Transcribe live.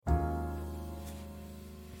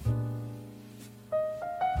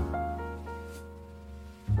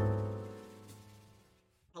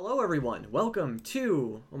everyone. Welcome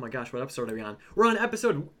to, oh my gosh, what episode are we on? We're on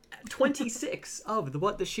episode 26 of the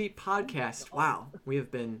What the Sheep podcast. Wow, we have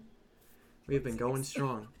been going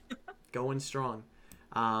strong.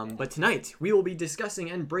 But tonight we will be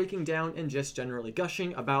discussing and breaking down and just generally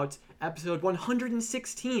gushing about episode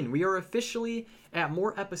 116. We are officially at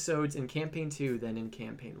more episodes in campaign 2 than in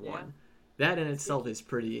campaign 1. Yeah. That in itself is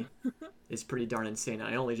pretty darn insane.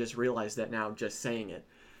 I only just realized that now just saying it.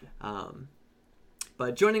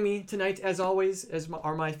 But joining me tonight, as always,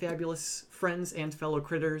 are my fabulous friends and fellow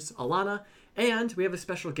critters, Alana, and we have a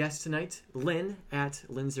special guest tonight, Lynn, at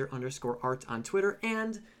Linzer_art on Twitter,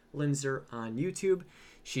 and Linzer on YouTube.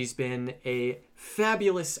 She's been a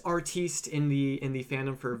fabulous artiste in the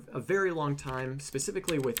fandom for a very long time,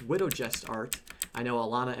 specifically with Widow Jest art. I know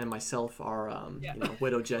Alana and myself are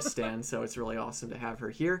Widow Jest stands, so it's really awesome to have her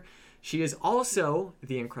here. She is also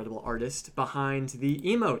the incredible artist behind the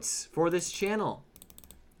emotes for this channel,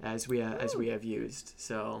 as we have used.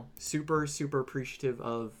 So super appreciative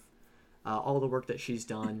of all the work that she's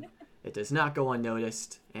done. It does not go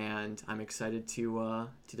unnoticed, and I'm excited to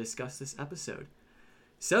discuss this episode.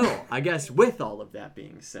 So I guess with all of that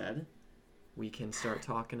being said, we can start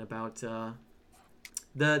talking about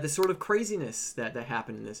the sort of craziness that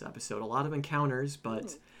happened in this episode. A lot of encounters,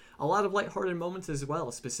 but a lot of lighthearted moments as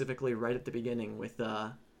well, specifically right at the beginning with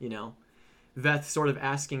Veth sort of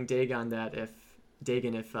asking Dagon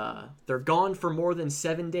if they're gone for more than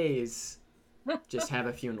 7 days, just have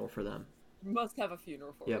a funeral for them. Must have a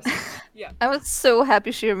funeral for us. Yeah. I was so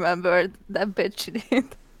happy she remembered that bit she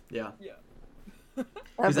did. Yeah. Yeah.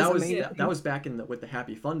 Because that was back with the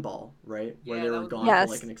Happy Fun Ball, right? Where they were gone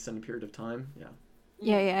for like an extended period of time. Yeah.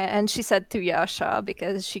 Yeah, and she said to Yasha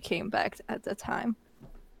because she came back at the time.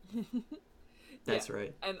 That's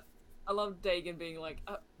right. And I love Dagon being like,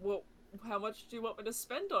 well, how much do you want me to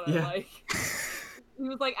spend on it? Yeah. Like, he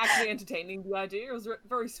was like actually entertaining the idea. It was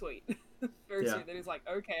very sweet. Very sweet that he's like,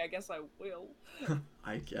 okay, I guess I will.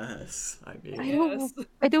 I guess. I mean,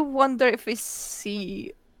 I do wonder if we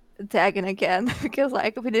see Dagon again, because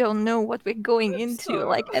like we don't know what we're going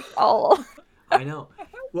into at all. I know.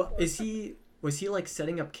 Well, was he like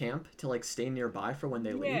setting up camp to like stay nearby for when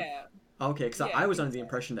they leave? Yeah. Okay, because I was under the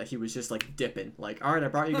impression that he was just like dipping, like, all right, I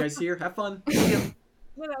brought you guys here, have fun.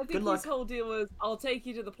 No, I think his whole deal was, I'll take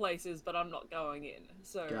you to the places, but I'm not going in.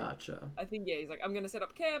 So gotcha. I think he's like, I'm gonna set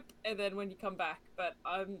up camp, and then when you come back, but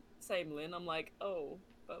I'm same Lynn. I'm like, oh,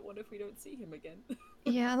 but what if we don't see him again?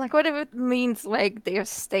 Yeah, like what if it means like they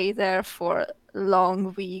stay there for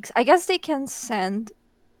long weeks? I guess they can send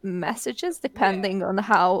messages depending on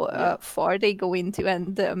how far they go into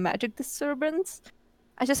and the magic disturbance.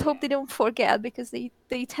 I just hope they don't forget, because they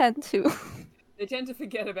tend to. They tend to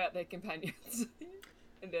forget about their companions.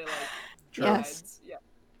 And they're like, yes. Yeah.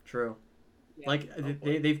 True. Yeah, like,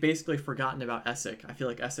 they've basically forgotten about Essek. I feel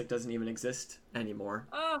like Essek doesn't even exist anymore.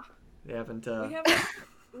 They haven't,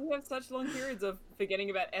 We have such long periods of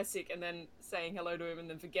forgetting about Essek and then saying hello to him and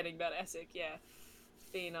then forgetting about Essek, yeah.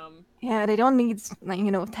 Being, Yeah, they don't need,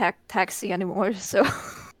 taxi anymore, so...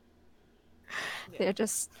 They're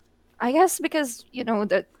just... I guess because,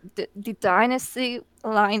 the dynasty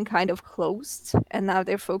line kind of closed, and now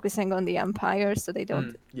they're focusing on the empire, so they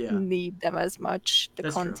don't need them as much, the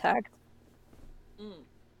contact.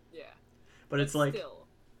 Yeah. But it's like... Still,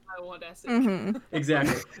 I want Essek. Mm-hmm.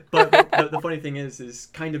 Exactly. But the funny thing is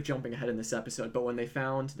kind of jumping ahead in this episode, but when they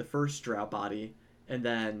found the first drow body, and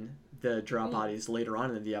then the drow bodies later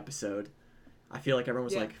on in the episode, I feel like everyone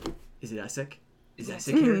was like, is it Essek? Is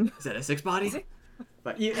Essek here? Is that Essek's body?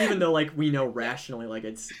 But even though, like, we know rationally, like,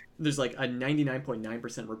 there's, like, a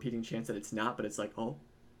 99.9% repeating chance that it's not, but it's like, oh.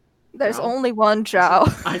 There's only one drow.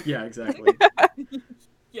 Yeah, exactly.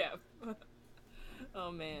 Yeah.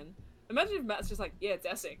 Oh, man. Imagine if Matt's just like, yeah, it's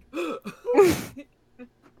Essek.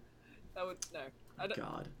 That would, no. I don't,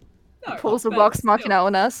 God. No, Pulls the box machina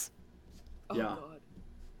on us. Oh, yeah. God.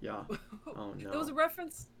 Yeah. Oh, no. There was a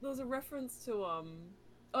reference to,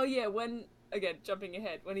 oh, yeah, when... Again, jumping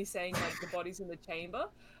ahead, when he's saying, like, the body's in the chamber,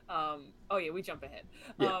 we jump ahead.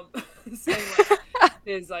 Yeah. Saying, like,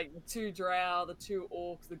 there's, like, the 2 drow, the 2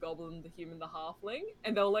 orcs, the goblin, the human, the halfling,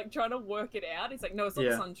 and they're, like, trying to work it out. It's like, no, it's not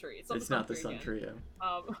the sun tree. It's not the sun tree, yeah.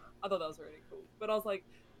 I thought that was really cool. But I was like,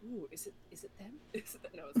 ooh, is it them?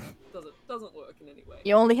 No, it's not. Doesn't work in any way.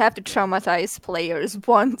 You only have to traumatize players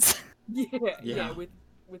once. Yeah, with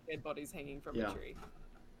dead bodies hanging from a tree.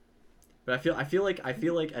 But I feel like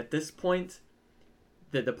at this point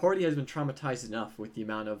that the party has been traumatized enough with the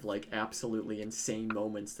amount of like absolutely insane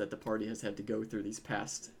moments that the party has had to go through these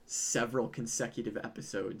past several consecutive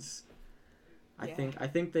episodes. I think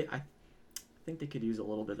they could use a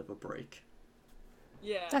little bit of a break.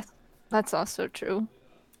 Yeah. That's also true.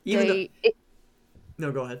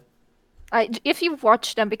 No, go ahead. If you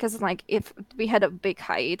watch them, because like if we had a big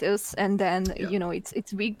hiatus and then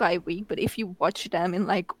it's week by week, but if you watch them in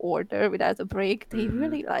like order without a break, they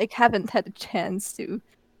really like haven't had a chance to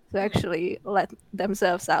actually let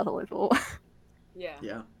themselves out a little.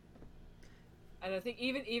 Yeah. And I think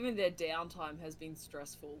even their downtime has been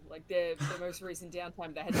stressful. Like the most recent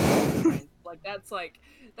downtime they had to train. Like that's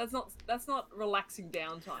not relaxing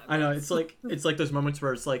downtime. I know, it's like those moments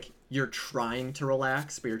where it's like you're trying to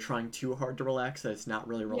relax, but you're trying too hard to relax, that it's not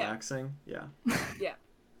really relaxing. Yeah. Yeah.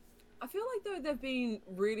 I feel like though they've been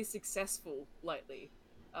really successful lately.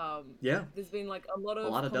 There's been like a lot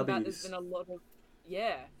of combat, W's. there's been a lot of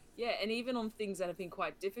and even on things that have been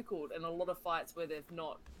quite difficult, and a lot of fights where they've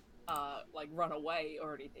not like run away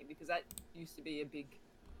or anything, because that used to be a big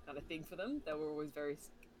kind of thing for them. They were always very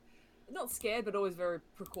not scared, but always very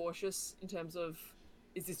precautious in terms of,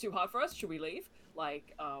 is this too hard for us? Should we leave?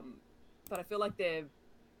 Like, but I feel like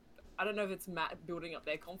I don't know if it's building up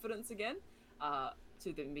their confidence again,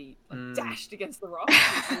 to then be like dashed against the rock,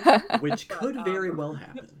 which could very well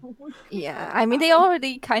happen. Yeah, I mean they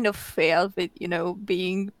already kind of failed with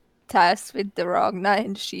being tasked with the Ragna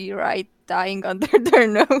and she dying under their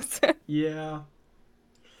nose. Yeah,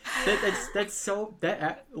 that's so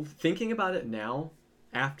thinking about it now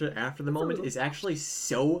after the moment is actually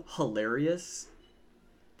so hilarious.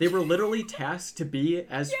 They were literally tasked to be,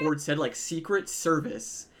 as Ford said, like Secret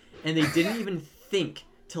Service, and they didn't even think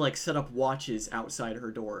to like set up watches outside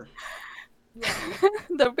her door. Yeah.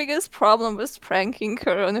 The biggest problem was pranking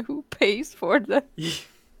her on who pays for the.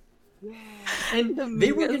 And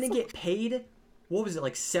they were gonna get paid. What was it,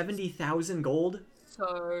 like 70,000 gold?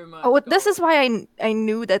 So much. Oh, this is why I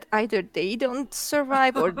knew that either they don't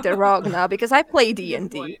survive or the Ragna, because I play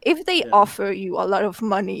D&D. If they offer you a lot of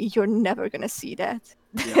money, you're never gonna see that.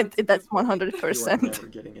 Yeah, that's 100%. You are never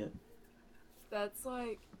getting it. That's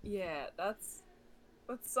like, that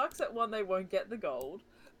sucks that one, they won't get the gold,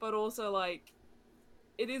 but also like,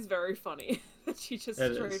 it is very funny that she just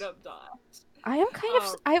straight up died. I am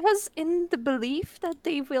I was in the belief that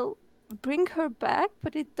they will bring her back,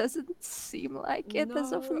 but it doesn't seem like it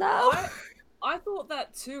as of now. I thought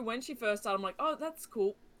that too when she first started. I'm like, oh, that's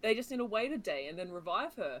cool. They just need to wait a day and then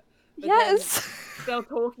revive her. But yes. They're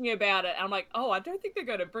talking about it, and I'm like, oh, I don't think they're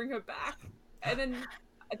going to bring her back. And then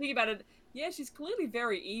I think about it, she's clearly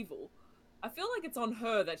very evil. I feel like it's on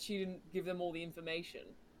her that she didn't give them all the information.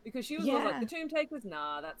 Because she was like, the Tomb Takers,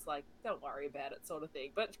 that's like, don't worry about it sort of thing.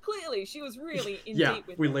 But clearly, she was really in deep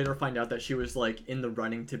with we later find out that she was like in the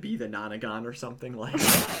running to be the Nonagon or something like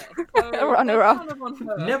runner-up. Kind of on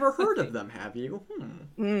her. Never heard of them, have you?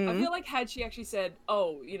 I feel like had she actually said,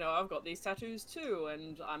 oh, I've got these tattoos too,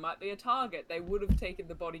 and I might be a target, they would have taken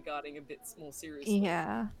the bodyguarding a bit more seriously.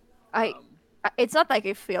 Yeah. It's not like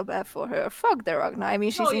I feel bad for her. Fuck the Ragna. I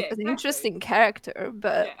mean, she's an interesting character,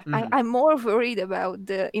 but I'm more worried about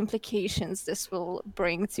the implications this will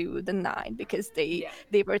bring to the Nine, because they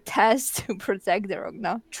were tasked to protect the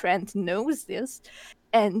Ragna. Trent knows this,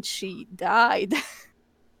 and she died.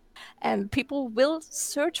 And people will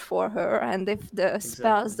search for her, and if the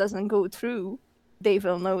spells doesn't go through, they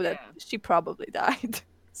will know that she probably died.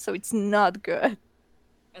 So it's not good.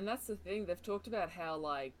 And that's the thing. They've talked about how,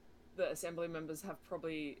 like, the assembly members have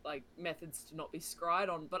probably like methods to not be scryed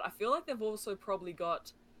on, but I feel like they've also probably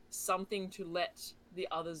got something to let the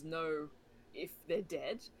others know if they're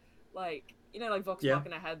dead. Like, like Vox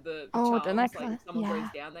Machina had the charms, like if someone goes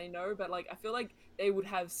down, they know, but like I feel like they would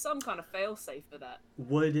have some kind of fail-safe for that.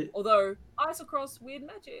 Although Isocross, weird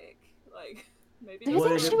magic, like maybe. Do you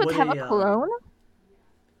think she would have a clone?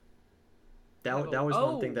 That was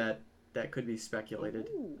one thing that could be speculated.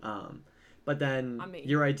 But then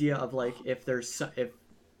your idea of like if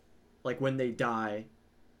when they die,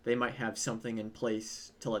 they might have something in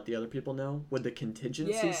place to let the other people know. Would the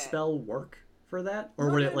contingency spell work for that, or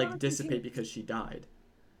would it like dissipate because she died?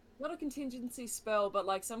 Not a contingency spell, but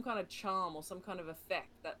like some kind of charm or some kind of effect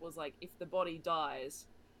that was like, if the body dies,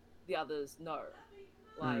 the others know,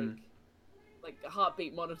 like a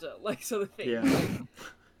heartbeat monitor, like sort of thing.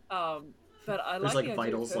 Yeah. But I There's like like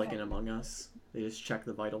vitals, like in Among Us. They just check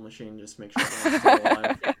the vital machine, just make sure they're still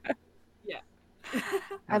alive. Yeah.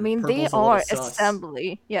 I mean, they are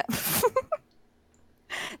assembly. Yeah.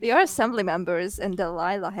 They are assembly members, and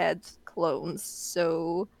Delilah had clones,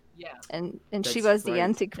 so. Yeah. And she was the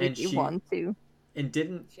antiquity one too. And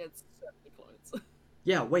didn't. She had so many clones.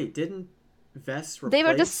 Yeah. Wait. Didn't Vess replace They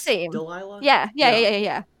were the same. Delilah? Yeah.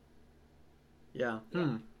 Yeah. Yeah.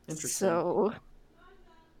 Interesting. So.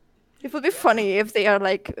 It would be funny if they are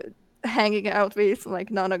like hanging out with like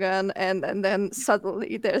Nonagon, and then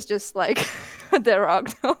suddenly there's just like the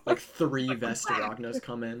Ragnar. Like 3 Vestaragnas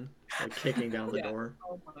come in, like kicking down the Yeah. door.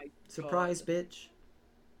 Oh my Surprise, God. bitch.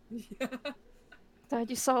 Yeah. Thought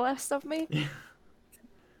you saw less of me.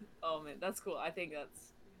 Oh man, that's cool. I think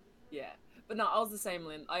that's yeah. But no, I was the same,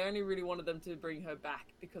 Lynn. I only really wanted them to bring her back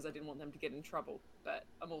because I didn't want them to get in trouble. But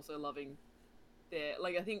I'm also loving their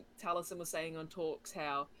like I think Taliesin was saying on talks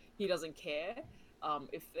how he doesn't care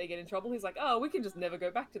if they get in trouble. He's like, oh, we can just never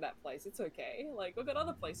go back to that place. It's okay. Like we've got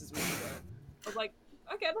other places we can go. I was like,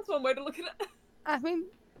 okay, that's one way to look at it. I mean,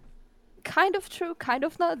 kind of true, kind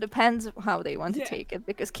of not. Depends how they want to Yeah. take it.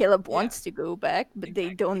 Because Caleb Yeah. wants to go back, but they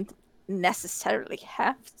Exactly. don't necessarily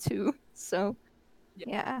have to. So, Yeah.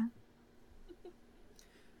 yeah.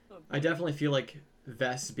 Oh, I definitely feel like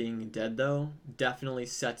Ves being dead, though, definitely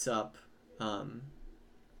sets up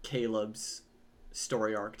Caleb's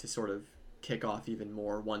story arc to sort of kick off even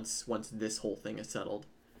more once this whole thing is settled.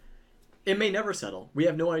 It may never settle. We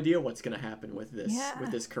have no idea what's going to happen with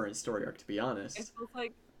this current story arc, to be It honest. feels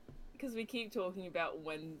like because we keep talking about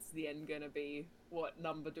when's the end gonna be, what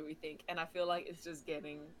number do we think, and I feel like it's just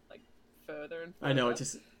getting like further and further. I know, it's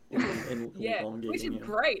just yeah, elongating. which is Yeah.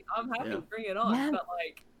 great. I'm happy, Yeah. bring it on. Yeah. But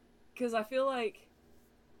like, because I feel like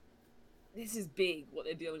this is big what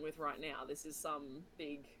they're dealing with right now. This is some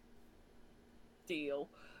big deal.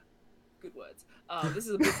 Good words. This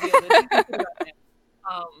is a big deal. They're dealing with it right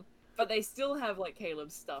now. But they still have like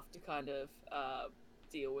Caleb's stuff to kind of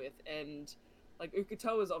deal with, and like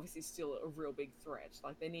Ukuto is obviously still a real big threat.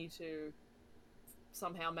 Like they need to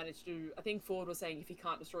somehow manage to. I think Ford was saying if he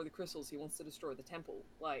can't destroy the crystals, he wants to destroy the temple.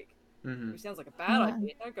 Like, Mhm. which sounds like a bad Yeah.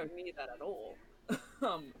 idea. Don't go near that at all.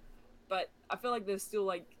 But I feel like there's still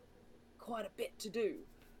like quite a bit to do.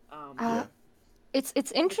 Uh,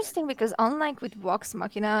 it's interesting because unlike with Vox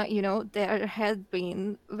Machina, you know, there had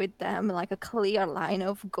been with them like a clear line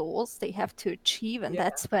of goals they have to achieve, and Yeah.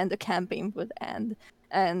 that's when the campaign would end.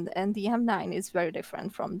 And the M9 is very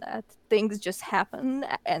different from that. Things just happen,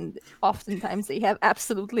 and oftentimes they have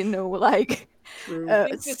absolutely no like True.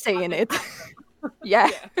 Things just say in fucking it. happen. Yeah,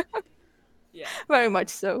 Yeah. Yeah. very much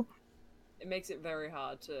so. It makes it very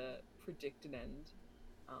hard to predict an end.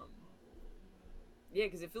 Yeah,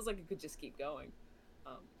 because it feels like it could just keep going.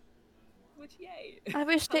 Which, yay. I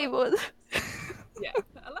wish they like would. Yeah,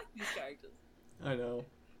 I like these characters. I know.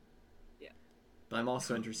 Yeah. But I'm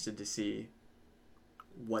also interested to see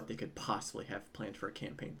what they could possibly have planned for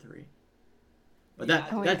campaign 3. But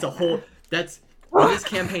Yeah, that's a yeah. whole when this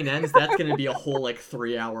campaign ends, that's gonna be a whole like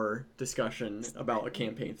 3-hour discussion about a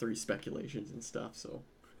campaign 3 speculations and stuff. So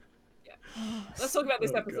Let's talk about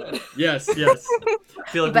this Oh, episode. God. Yes. I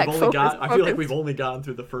feel like Back we've only focus, got. I feel like focus. we've only gotten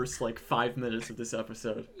through the first like 5 minutes of this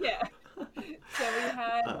episode. Yeah.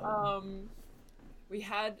 So we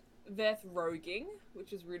had Veth roguing,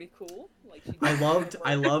 which is really cool. Like she I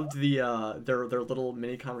loved the their little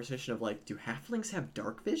mini conversation of like, do halflings have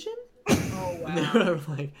dark vision? Oh And they wow.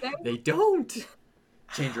 were like, they don't.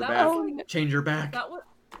 Change your That back. was like- Change your back. That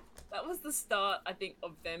was the start, I think,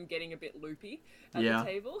 of them getting a bit loopy at Yeah. the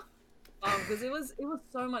table. Because it was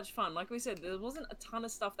so much fun. Like we said, there wasn't a ton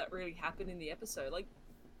of stuff that really happened in the episode, like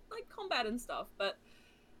combat and stuff, but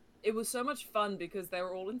it was so much fun because they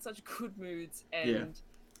were all in such good moods and Yeah.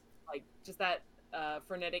 like just that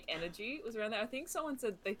frenetic energy was around there. I think someone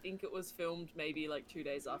said they think it was filmed maybe like 2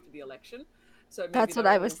 days after the election, so maybe That's what they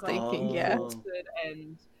I were was all kind of thinking, yeah. exhausted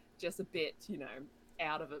and just a bit,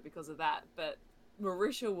 out of it because of that. But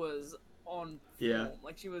Marisha was on form. Yeah.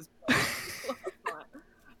 Like she was.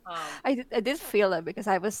 I did feel that because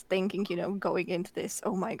I was thinking, you know, going into this,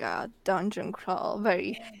 oh my god, dungeon crawl,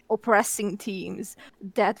 very oppressing teams,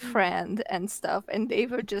 dead friend and stuff, and they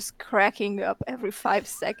were just cracking up every 5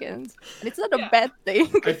 seconds. And it's not Yeah. a bad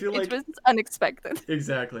thing. I feel like- it was unexpected.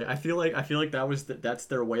 Exactly. I feel like that's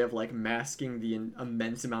their way of like masking the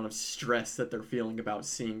immense amount of stress that they're feeling about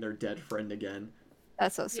seeing their dead friend again.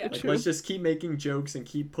 That's also Yeah. Like, true. let's just keep making jokes and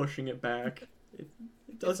keep pushing it back. It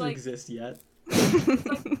doesn't like- exist yet.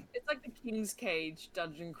 It's like the King's Cage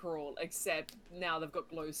dungeon crawl, except now they've got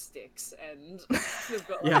glow sticks and they've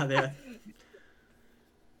got Yeah,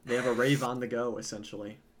 they have a rave on the go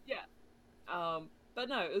essentially. But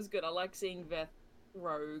no, it was good. I like seeing Veth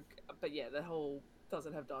rogue, but yeah, the whole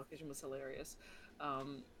doesn't have dark vision was hilarious.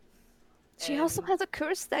 She also has a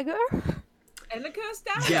curse dagger. and the cursed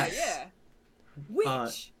dagger, Yes. yeah.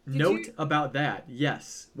 Which did Note you- about that.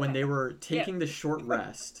 Yes, when they were taking the short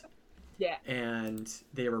rest yeah, and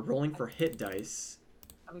they were rolling for hit dice,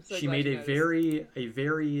 I'm so she glad made you a noticed.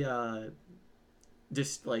 very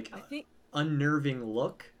just like I think unnerving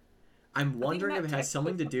look I'm wondering if Matt it has texted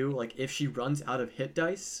something to us do, like, if she runs out of hit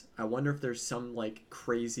dice, I wonder if there's some, like,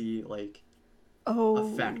 crazy, like,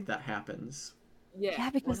 Oh, effect that happens. Yeah, yeah,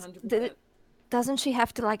 because 100%. doesn't she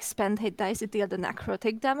have to like spend hit dice to deal the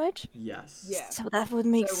necrotic damage? Yes. Yeah. So that would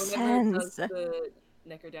make So whenever it does sense. the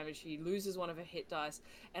necro damage, she loses one of her hit dice.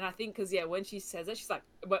 And I think because when she says it, she's like,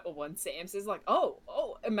 well, when Sam says like, oh,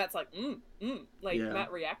 and Matt's like, like Yeah.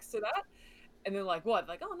 Matt reacts to that, and then like what?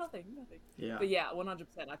 Like, oh, nothing. Yeah. But yeah, 100%.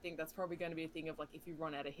 I think that's probably going to be a thing of like if you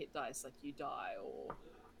run out of hit dice, like you die or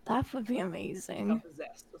That would be become amazing.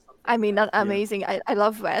 possessed or something. I mean, like not amazing. I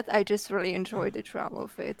love that. I just really enjoyed the drama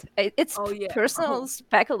of it. It's Oh, yeah. personal Oh.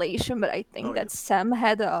 speculation, but I think Oh, that yeah. Sam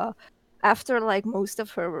had after like most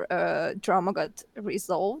of her drama got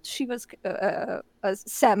resolved, she was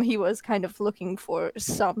Sam. He was kind of looking for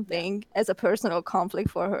something as a personal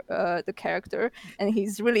conflict for her, the character, and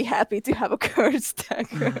he's really happy to have a cursed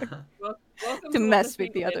dagger. Welcome To to mess with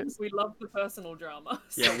Underthink the Wins. others. We love the personal drama.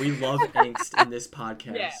 Yeah, we love angst in this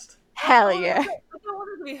podcast. Hell Oh, yeah! I don't want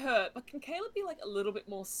her to be hurt, but can Caleb be like a little bit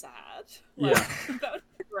more sad? Yeah. That would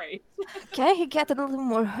be great. Can he get a little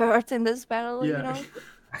more hurt in this battle? You Yeah. know?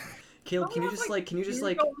 Caleb, can you just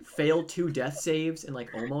like fail 2 death saves and like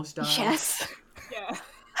almost die? Yes. Yeah.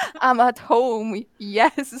 I'm at home.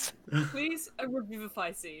 Yes. Please, a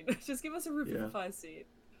revivify scene. Just give us a revivify scene.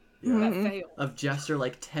 Yeah. That Mhm. failed. Of Jester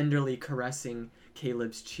like tenderly caressing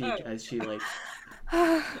Caleb's cheek Oh. as she like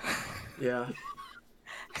yeah.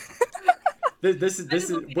 This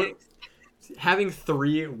is we're having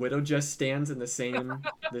 3 Widow Just stands in the same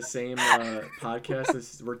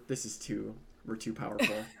podcast. We're too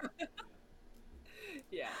powerful.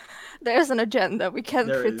 Yeah. There's an agenda. We can't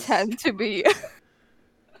There is. pretend to be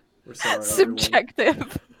We're sorry, everyone.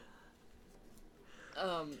 subjective.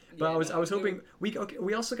 But yeah, I was no, hoping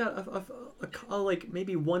we also got a like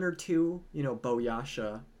maybe 1 or 2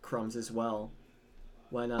 Boyasha crumbs as well.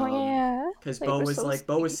 When Oh yeah. because They Bo were was so like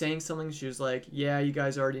was sweet. saying something. She was like, "Yeah, you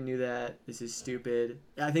guys already knew that. This is stupid."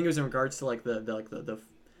 I think it was in regards to like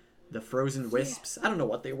the frozen wisps. I don't know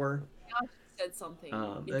what they were. said something.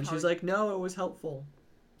 And she was like, "No, it was helpful."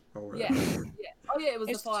 Or Yeah, whatever. yeah. Oh yeah, it was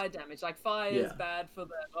It's- the fire damage. Like fire is Yeah. bad for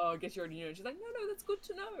the I guess you're immune. She's like, no, that's good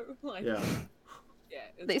to know. Like, Yeah, yeah,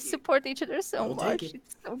 it was They cute. support each other so We'll much. take it.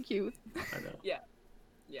 It's so cute. I know. Yeah.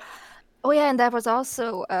 Oh yeah, and that was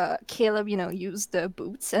also Caleb, used the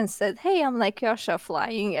boots and said, "Hey, I'm like Yasha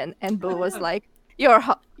flying," and Bo was like, "You're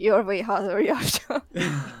way hotter, Yasha."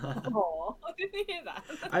 Oh, I didn't hear that.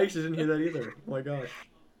 I actually didn't hear that either. Oh my gosh.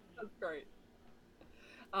 That's great.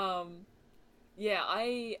 Yeah,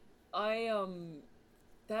 I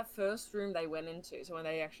that first room they went into, so when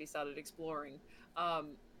they actually started exploring, I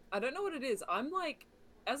don't know what it is. I'm like,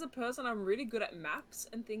 as a person, I'm really good at maps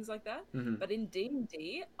and things like that. Mhm. But in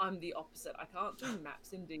D&D, I'm the opposite. I can't do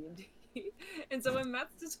maps in D&D. And so when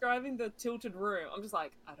Matt's describing the tilted room, I'm just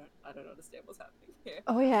like, I don't understand what's happening here.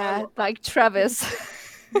 Oh yeah, love like Travis.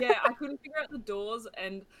 Yeah, I couldn't figure out the doors,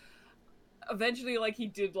 and eventually, like, he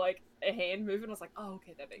did like a hand movement. I was like, oh,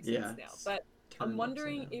 okay, that makes Yeah, sense now. it's But Turned I'm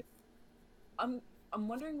wondering upside if I'm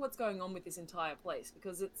wondering what's going on with this entire place,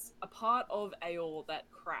 because it's a part of Aor that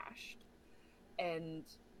crashed, and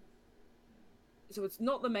so it's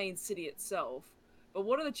not the main city itself. But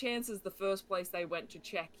what are the chances the first place they went to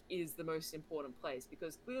check is the most important place?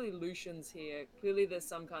 Because clearly Lucian's here. Clearly there's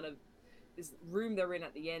some kind of this room they're in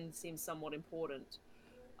at the end seems somewhat important.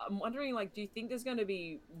 I'm wondering, like, do you think there's going to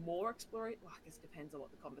be more exploration? Well, I guess it depends on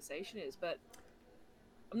what the conversation is, but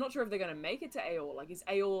I'm not sure if they're going to make it to Aor. Like, is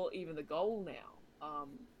Aor even the goal now?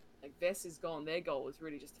 Like, Vess is gone. Their goal is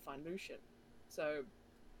really just to find Lucian. So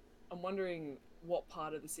I'm wondering what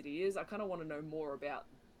part of the city is. I kind of want to know more about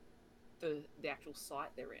the actual site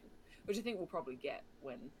they're in, which I think we'll probably get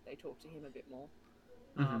when they talk to him a bit more.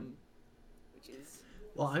 Mhm. Which is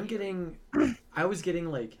Well, I was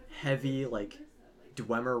getting like heavy like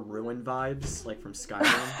Dwemer Ruin vibes like from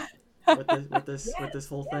Skyrim with this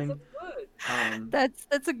whole yes, thing.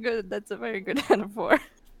 that's good. That's a very good metaphor.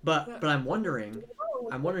 But I'm wondering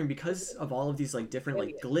because of all of these like different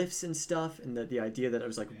like glyphs and stuff, and the idea that it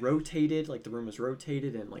was like rotated, like the room was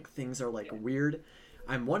rotated and like things are like weird.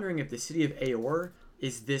 I'm wondering if the city of Aor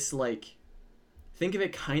is this like, think of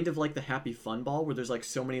it kind of like the Happy Fun Ball, where there's like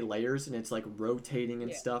so many layers and it's like rotating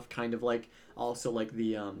and stuff, kind of like also like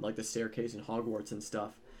the staircase in Hogwarts and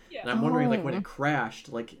stuff. Yeah. And I'm wondering like when Oh. it crashed,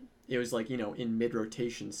 like it was like, in mid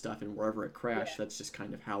rotation stuff, and wherever it crashed, that's just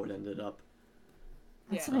kind of how it ended up.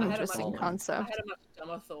 That's Yeah, an I had a interesting much- I concept. had a much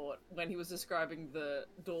dumber thought when he was describing the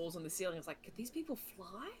doors on the ceiling. I was like, could these people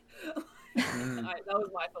fly? That was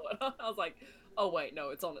my thought. I was like, oh wait, no,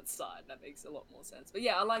 it's on its side. That makes a lot more sense. But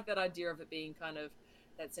yeah, I like that idea of it being kind of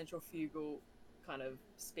that centrifugal kind of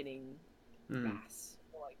spinning mass,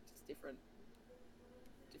 or like just different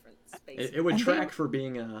spaces. It would And track for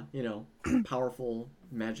being a powerful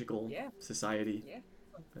magical Yeah. society. Yeah.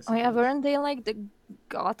 Oh yeah, suppose. weren't they like the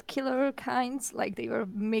god killer kinds? Like they were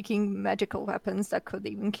making magical weapons that could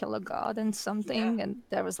even kill a god and something, and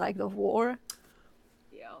there was like the war.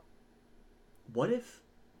 Yeah. What if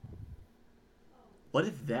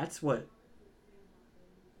that's what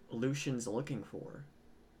Lucian's looking for?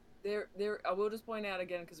 I will just point out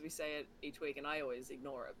again, because we say it each week and I always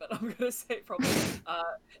ignore it, but I'm gonna say it probably.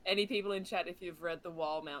 Any people in chat, if you've read the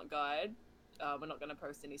Wildmount Guide, we're not gonna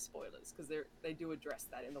post any spoilers because they do address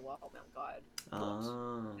that in the Wildmount Guide.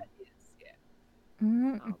 Oh. That is, yeah.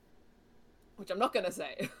 Mm. Which I'm not gonna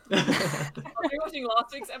say. I was watching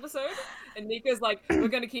last week's episode, and Nika's like, "We're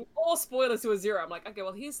gonna keep all spoilers to a 0." I'm like, "Okay,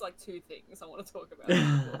 well, here's like 2 things I want to talk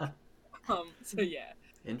about." So yeah.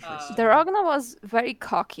 Interesting. The Ragna was very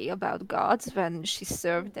cocky about gods when she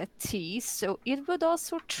served that tea, so it would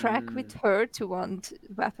also track with her to want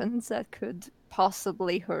weapons that could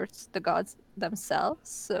possibly hurt the gods themselves.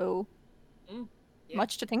 So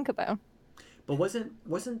much to think about. But wasn't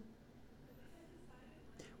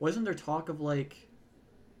there talk of like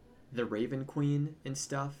the Raven Queen and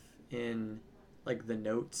stuff in like the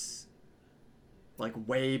notes, like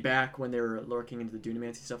way back when they were looking into the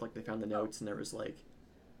Dunamancy stuff? Like they found the notes and there was like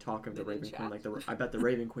talk of the Raven Queen. Like I bet the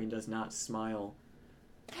Raven Queen does not smile.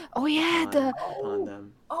 Oh yeah, upon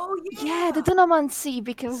them. Oh yeah. Yeah, the Dunamancy,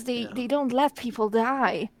 because they don't let people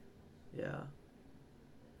die. Yeah.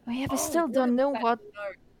 Oh yeah, we still don't know what.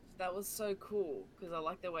 That was so cool because I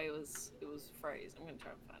like the way it was phrased. I'm gonna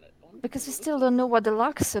try and find it. Because we still don't know what the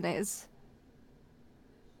Luxon is.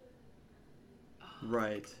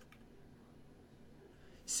 Right.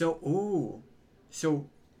 So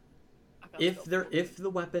if the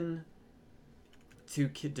weapon to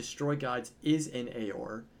destroy gods is an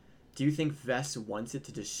Aeor, do you think Vess wants it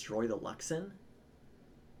to destroy the Luxon?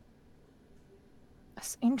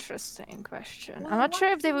 That's an interesting question. I'm not sure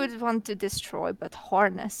if they would want to destroy, but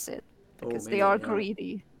harness it, because they are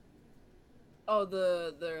greedy. Oh,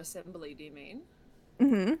 the assembly, do you mean?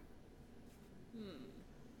 Mm-hmm.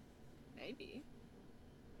 Maybe.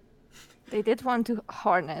 They did want to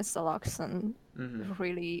harness the Luxon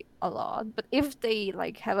really a lot, but if they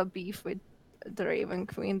like have a beef with the Raven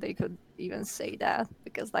Queen, they could even say that,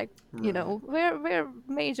 because like you know, we're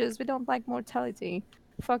mages, we don't like mortality.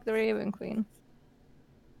 Fuck the Raven Queen.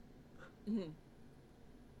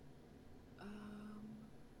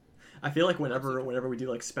 I feel like whenever we do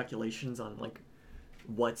like speculations on like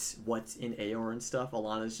what's in Aeor and stuff,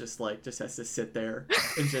 Alana's just has to sit there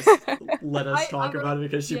and just let us talk about it,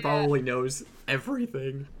 because she probably knows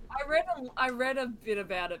everything. I read a bit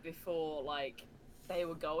about it before, like they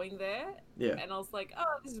were going there. Yeah. And I was like,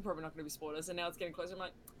 oh, this is probably not going to be spoilers. And now it's getting closer. I'm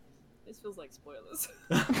like, this feels like spoilers.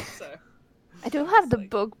 So. I do have the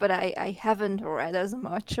book, but I haven't read as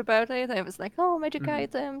much about it. I was like, oh, magic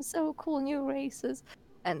items, so cool, new races,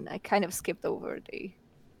 and I kind of skipped over the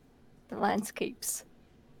landscapes.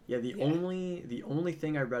 Yeah, the only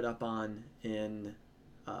thing I read up on in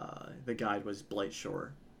the guide was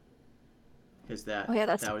Blightshore, because that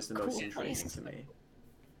was the most intriguing to me.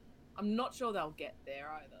 I'm not sure they'll get there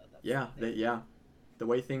either. The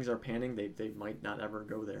way things are panning, they might not ever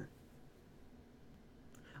go there,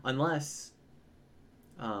 unless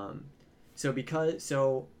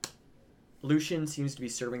so Lucian seems to be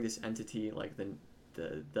serving this entity, like the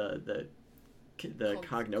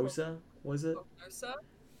Cognosa, was it?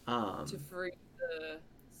 Cognosa? To free the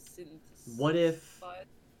synthesis. What if?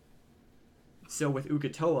 So with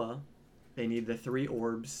Uk'otoa, they need the 3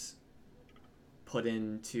 orbs put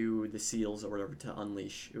into the seals or whatever to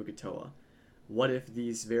unleash Uk'otoa. What if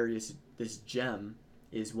this gem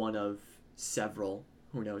is one of several,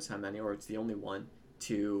 who knows how many, or it's the only one,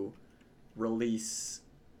 to release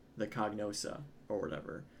the Cognosa or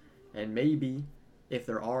whatever? And maybe if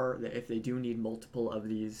they do need multiple of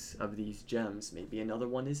these gems, maybe another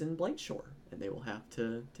one is in Blightshore, and they will have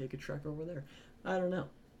to take a trek over there. I don't know.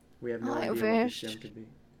 We have no idea what this gem could be.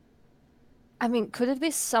 I mean, could it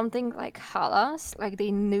be something like Halas? Like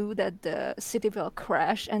they knew that the city will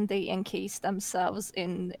crash, and they encased themselves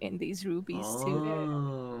in these rubies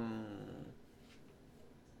too.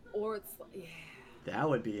 Or it's that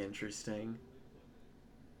would be interesting.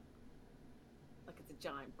 Like it's a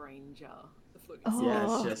giant brain jar. Yeah,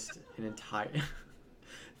 it's just an entire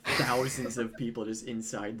thousands of people just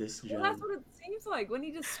inside this gem. Well, that's what it seems like. When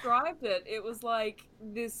he described it, it was like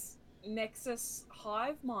this Nexus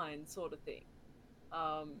hive mind sort of thing.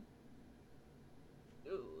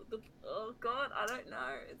 oh god, I don't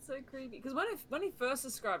know. It's so creepy. Because when he first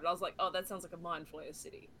described it, I was like, oh, that sounds like a Mind Flayer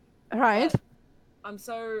city. Right. But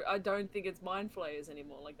I don't think it's Mind Flayers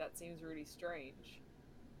anymore. Like, that seems really strange.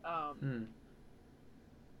 Oh god.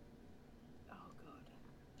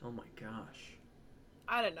 Oh my gosh.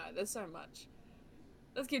 I don't know. There's so much.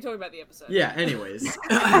 Let's keep talking about the episode. Yeah, anyways.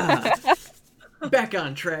 Back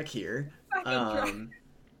on track here. Back on track.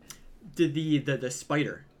 Did the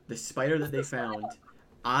spider that they found,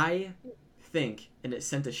 I think, and it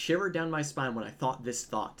sent a shiver down my spine when I thought this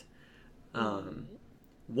thought.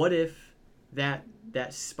 What if that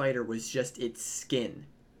spider was just its skin,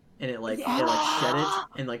 and it shed it,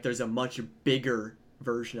 and like there's a much bigger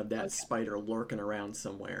version of that spider lurking around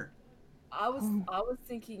somewhere. I was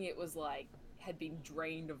thinking it was like had been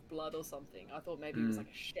drained of blood or something. I thought maybe it was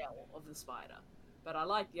like a shell of the spider. But I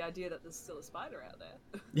like the idea that there's still a spider out there.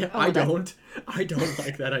 Yeah, I don't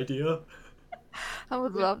like that idea. I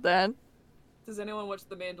would love that. Does anyone watch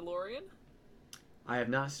The Mandalorian? I have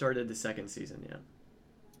not started the second season yet.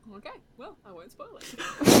 Okay, well, I won't spoil it.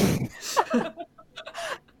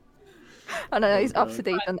 I know he's up to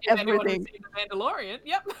date on If anyone has everything. seen The Mandalorian,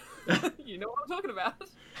 yep, you know what I'm talking about.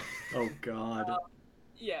 Oh God.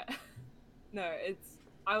 Yeah, no,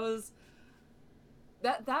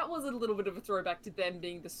 that was a little bit of a throwback to them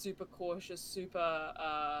being the super cautious,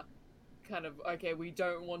 super kind of, okay, we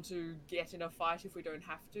don't want to get in a fight if we don't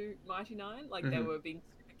have to, Mighty Nine. Like, they were being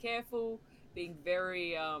super careful, being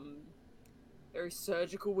very very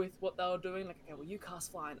surgical with what they were doing. Like, okay, well, you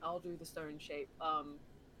cast fly and I'll do the stone shape,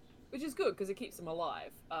 which is good because it keeps them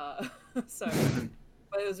alive. So,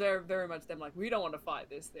 but it was very, very much them like, we don't want to fight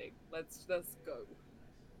this thing. Let's go.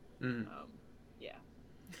 Yeah.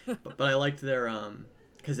 but I liked their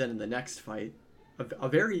because then in the next fight, a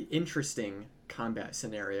very interesting combat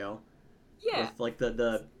scenario. Yeah. With like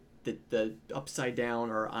the upside down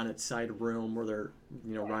or on its side room where they're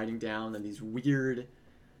riding down, and these weird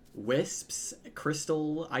wisps,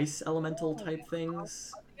 crystal ice elemental type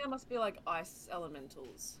things. I think there must be like ice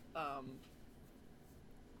elementals. But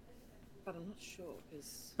I'm not sure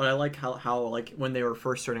because. But I like how like when they were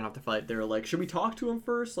first starting off the fight, they were like, should we talk to him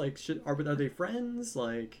first? Like, are they friends?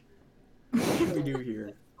 Like, what should we do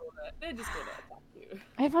here? They're just gonna attack you.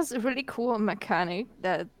 It was a really cool mechanic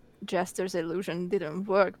that Jester's illusion didn't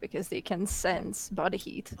work because they can sense body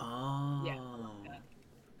heat. Oh. Yeah.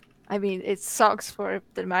 I mean, it sucks for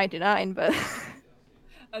the Mighty Nine, but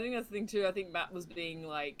I think that's the thing too. I think Matt was being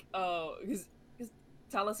like, oh, because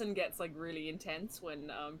Taliesin gets like really intense when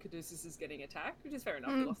Caduceus is getting attacked, which is fair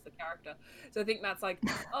enough. He lost the character, so I think Matt's like,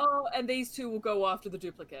 oh, and these two will go after the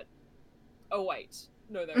duplicate. Oh wait,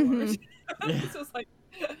 no, they won't. Yeah. So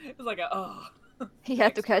it was like a oh. he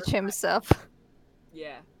had to catch himself.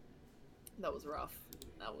 Yeah, that was rough.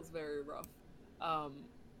 That was very rough.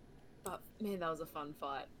 But man, that was a fun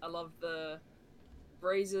fight. I loved the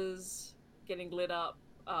braziers getting lit up.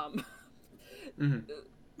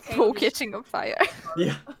 Full catching on fire.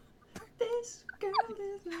 Yeah. This girl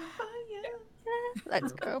is on fire.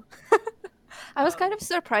 Let's go. I was kind of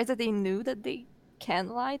surprised that they knew that they can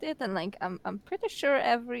light it, and like I'm pretty sure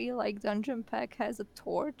every like dungeon pack has a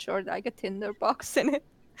torch or like a tinder box in it,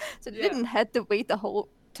 so they didn't have to wait the whole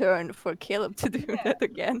turn for Caleb to do that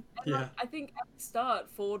again. And, like, I think at the start,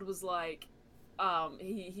 Ford was like,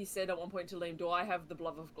 he said at one point to Liam, "Do I have the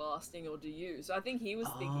Glove of Blasting or do you?" So I think he was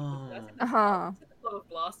thinking, I said the Glove of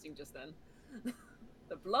Blasting just then.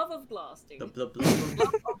 The Glove of Blasting. The Glove of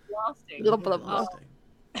Blasting. Blah, blah, blah.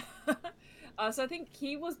 So I think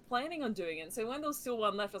he was planning on doing it. So when there was still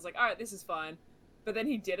one left, I was like, all right, this is fine. But then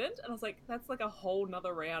he didn't, and I was like, that's like a whole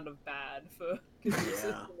nother round of bad for Caduceus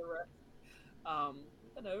and the rest.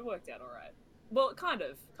 But no, it worked out all right. Well, kind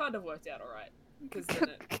of worked out all right. Because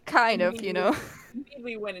kind of, you know.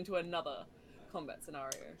 We went into another combat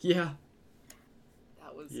scenario. Yeah.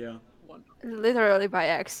 That was wonderful. Literally by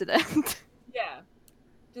accident. Yeah.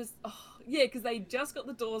 Just because they just got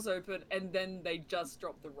the doors open and then they just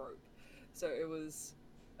dropped the rope. So it was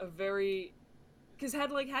a very, because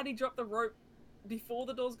had he dropped the rope before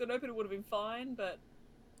the doors got open, it would have been fine. But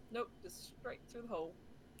nope, just straight through the hole.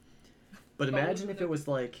 But imagine if it was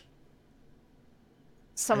like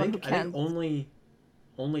someone who I can. think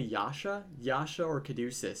only Yasha or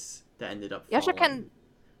Caduceus that ended up Yasha falling. can.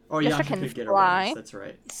 Oh, Yasha Yasha can could get fly, around. That's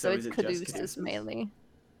right. So is it's it just Caduceus mainly.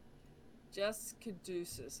 Just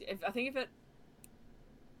Caduceus. I think if it.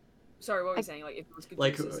 Sorry, what were you saying? Like if it was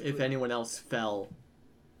Caduceus, like if anyone else fell,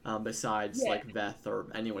 besides like Veth or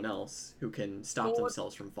anyone else who can stop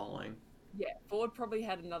themselves from falling. Yeah, Ford probably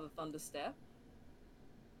had another Thunder Step.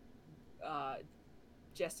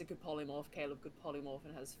 Jester could polymorph, Caleb could polymorph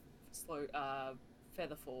and has slow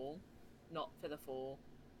Featherfall, not Featherfall,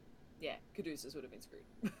 yeah, Caduceus would have been screwed.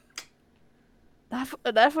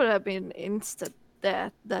 That would have been instant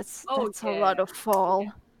death. That's Oh, a lot yeah. of fall.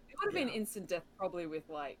 It would have been Yeah. instant death probably with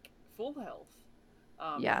like full health.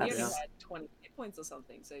 And he Yes. only Yeah. had 20 hit points or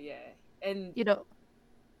something. So yeah, and You know,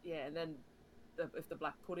 yeah, and then if the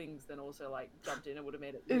black puddings then also like jumped in, it would have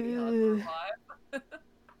made it really hard to revive.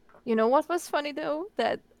 you know what was funny though?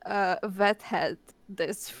 That Vet had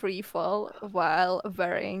this free fall while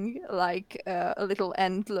wearing like little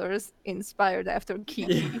antlers inspired after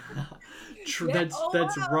Kiki. Yeah. True. Yeah, That's oh,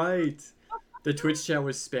 that's wow. right. The Twitch chat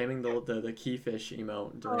was spamming the keyfish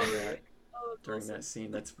emote during Oh, that Oh, that's during awesome. that scene.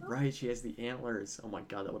 That's right. She has the antlers. Oh my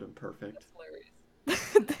god, that would have been perfect. That's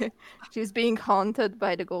hilarious. She's being haunted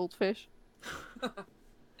by the goldfish.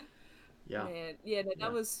 Yeah. Man, yeah, no, that Yeah.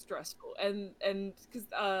 was stressful, and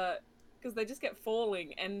because they just kept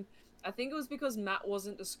falling, and I think it was because Matt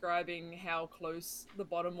wasn't describing how close the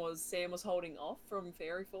bottom was. Sam was holding off from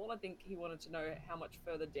Fairy Fall. I think he wanted to know how much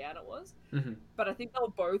further down it was, Hmm. but I think they were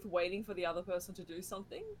both waiting for the other person to do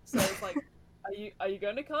something. So it's like, are you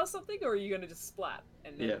going to cast something, or are you going to just splat?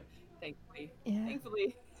 And then Yeah.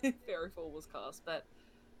 thankfully, Fairy Fall was cast, but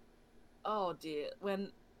oh dear,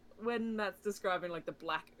 when Matt's describing like the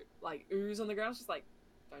black like ooze on the ground, she's like,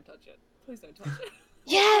 "Don't touch it, please don't touch it."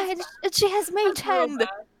 Yeah, and she has mage That's real hand. bad.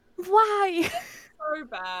 Why? So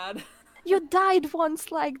bad. You died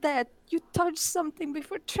once like that. You touched something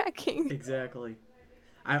before tracking. Exactly.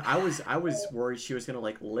 I was worried she was gonna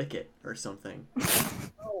like lick it or something.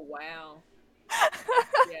 Oh wow.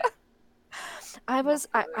 Yeah. I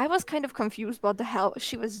was kind of confused what the hell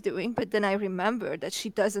she was doing, but then I remembered that she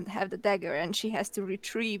doesn't have the dagger and she has to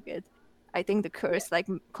retrieve it. I think the curse like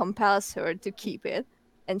compels her to keep it,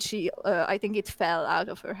 and she I think it fell out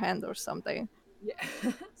of her hand or something. Yeah.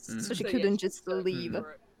 So she yeah, couldn't she's just so leave.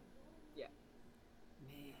 for it. Yeah.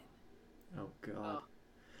 Man. Oh god. Oh,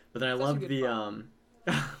 But then I such a loved good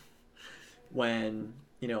the when,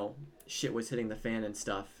 you know, shit was hitting the fan and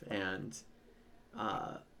stuff, and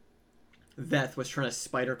Veth was trying to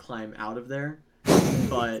spider climb out of there,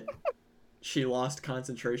 but she lost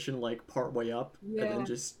concentration like part way up and Yeah. then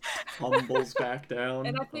just tumbles back down.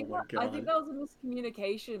 And I Oh think my I think god. that was a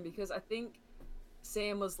miscommunication because I think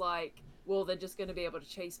Sam was like, "Well, they're just going to be able to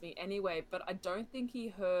chase me anyway," but I don't think he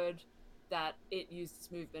heard that it used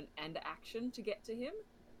its movement and action to get to him.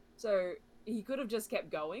 So he could have just kept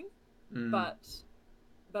going, Mm.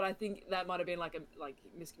 but I think that might have been like a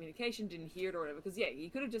miscommunication. Didn't hear it or whatever. Because yeah, he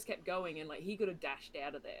could have just kept going and like he could have dashed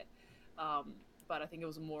out of there. But I think it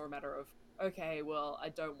was more a matter of okay, well, I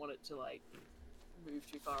don't want it to like move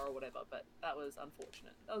too far or whatever. But that was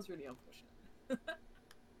unfortunate. That was really unfortunate.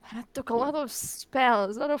 It took a lot of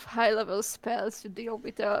spells, a lot of high level spells to deal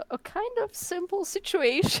with a kind of simple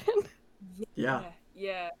situation. Yeah.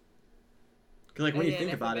 Yeah. Cause like when you Yeah,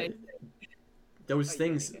 think and about it, those Oh, yeah,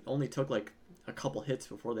 things yeah. only took like a couple hits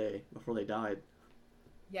before they died.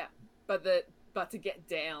 Yeah. But to get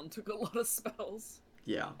down took a lot of spells.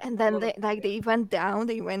 And Yeah. then Well, they went down,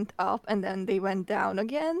 they went up, and then they went down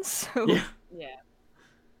again. So Yeah. Yeah.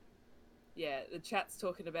 Yeah, the chat's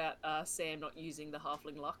talking about Sam not using the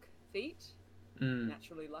halfling luck feat, Mm.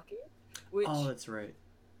 naturally lucky, which Oh, that's right.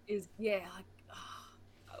 is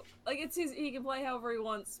like it's his. He can play however he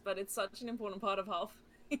wants, but it's such an important part of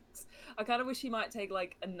halflings. I kind of wish he might take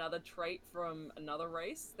like another trait from another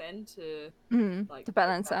race then to like to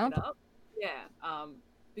balance back it out. up. Yeah,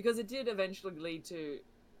 because it did eventually lead to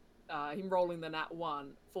him rolling the nat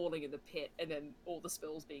 1, falling in the pit, and then all the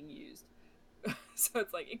spells being used. So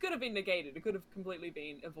it's like it could have been negated. It could have completely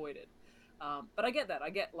been avoided. But I get that.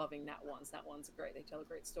 I get loving nat 1s. Nat 1s are great. They tell a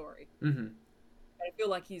great story. Mm-hmm. I feel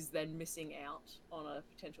like he's then missing out on a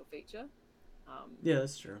potential feature. Yeah,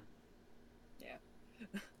 that's true.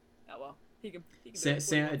 Oh well, he can. Do Sam, what he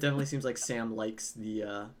Sam, it wants. definitely seems like Sam likes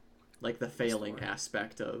the failing Story.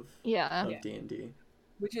 aspect of Yeah. Yeah. D&D.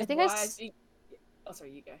 Which is I think why I s- think. Oh,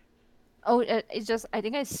 sorry. You go. Oh, it's just I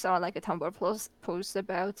think I saw like a Tumblr post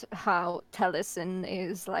about how Taliesin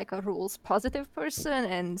is like a rules positive person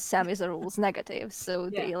and Sam is a rules negative. So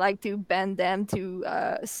they Yeah. like to bend them to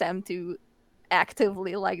Sam to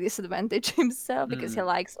actively like disadvantage himself because he Mm.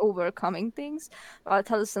 likes overcoming things, while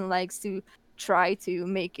Taliesin likes to try to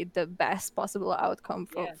make it the best possible outcome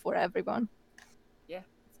Yeah. for everyone. Yeah,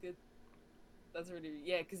 it's good. That's really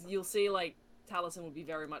because you'll see like Taliesin will be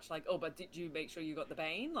very much like, oh, but did you make sure you got the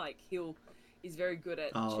Bane? Like he's very good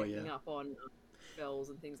at Oh, checking yeah. up on spells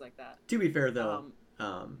and things like that. To be fair though,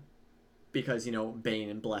 Um, because you know Bane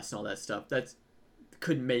and Bless and all that stuff, that's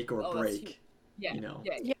could make or Oh, that's huge. break. yeah, You know.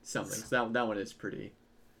 yeah, Yeah. Something. So that one is pretty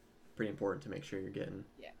important to make sure you're getting.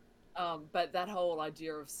 But that whole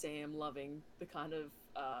idea of Sam loving the kind of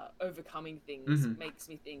overcoming things makes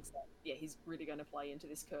me think that he's really going to play into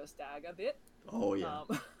this cursed dagger bit. Oh yeah.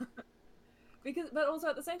 But also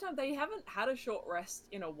at the same time, they haven't had a short rest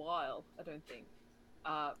in a while, I don't think.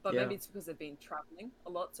 But maybe it's because they've been traveling a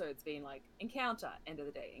lot, so it's been like encounter, end of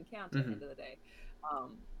the day, encounter, end of the day.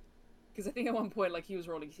 Because I think at one point, like, he was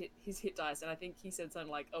rolling his hit dice, and I think he said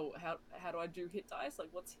something like, "Oh, how do I do hit dice? Like,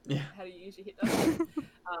 how do you use your hit dice?"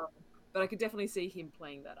 But I could definitely see him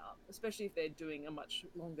playing that up, especially if they're doing a much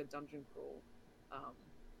longer dungeon crawl.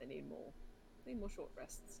 They need more short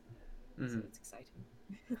rests, so it's exciting.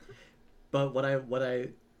 But what I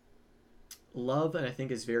love, and I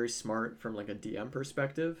think is very smart from like a DM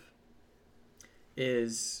perspective,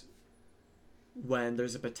 is when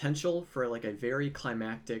there's a potential for like a very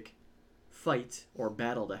climactic fight or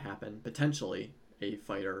battle to happen, potentially a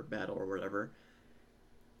fight or battle or whatever,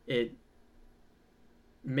 it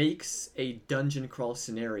makes a dungeon crawl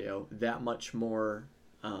scenario that much more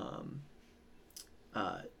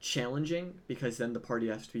challenging, because then the party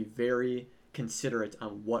has to be very considerate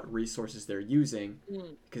on what resources they're using,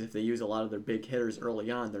 because if they use a lot of their big hitters early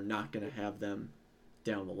on, they're not going to have them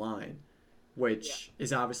down the line, which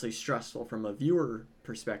is obviously stressful from a viewer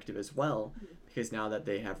perspective as well, because now that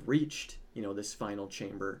they have reached, this final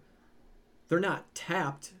chamber, they're not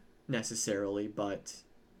tapped necessarily, but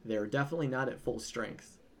they're definitely not at full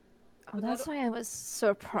strength. Oh, that's why I was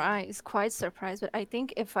quite surprised. But I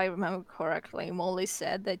think if I remember correctly, Molly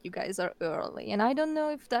said that you guys are early. And I don't know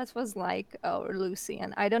if that was like, or Lucy,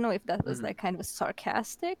 and I don't know if that was like kind of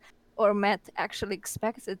sarcastic, or Matt actually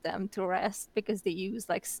expected them to rest, because they use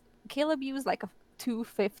like, Caleb used like 2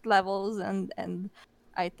 5th levels, and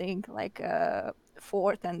I think like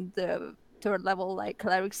 4th and the 3rd level like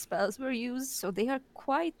cleric spells were used. So they are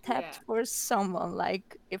quite tapped for someone,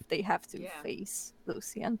 like if they have to face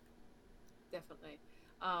Lucian. Definitely.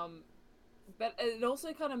 But it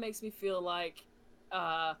also kind of makes me feel like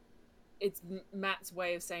it's Matt's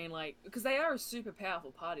way of saying, like, because they are a super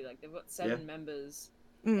powerful party, like they've got 7 members.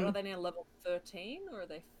 What are they now, level 13, or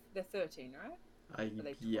they're 13, right?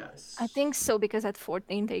 Yes, I think so, because at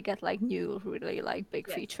 14 they get like new really like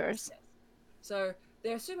big features. Yes. So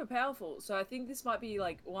they're super powerful, so I think this might be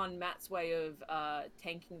like Matt's way of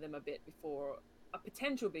tanking them a bit before a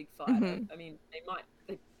potential big fight. I mean,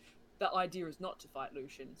 the idea is not to fight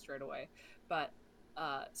Lucian straight away, but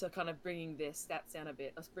so kind of bringing their stats down a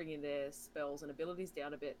bit, us bringing their spells and abilities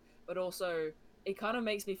down a bit, but also it kind of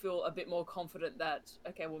makes me feel a bit more confident that,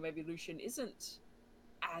 okay, well, maybe Lucian isn't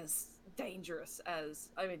as dangerous as,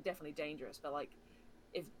 I mean, definitely dangerous, but like,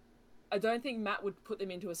 I don't think Matt would put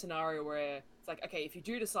them into a scenario where it's like, okay, if you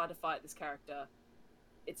do decide to fight this character,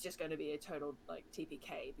 it's just going to be a total like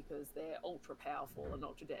TPK because they're ultra powerful and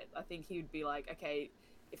ultra dead. I think he would be like, okay,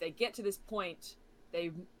 if they get to this point,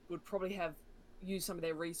 they would probably have used some of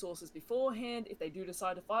their resources beforehand. If they do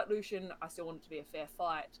decide to fight Lucian, I still want it to be a fair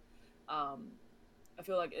fight. I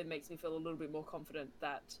feel like it makes me feel a little bit more confident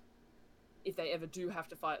that if they ever do have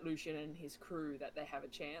to fight Lucian and his crew, that they have a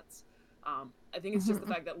chance. I think it's just the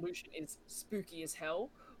fact that Lucian is spooky as hell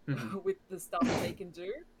with the stuff that they can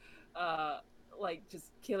do. Like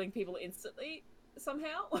just killing people instantly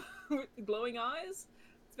somehow with the glowing eyes.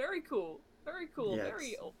 It's very cool. Very cool. Yeah,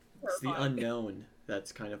 very it's the unknown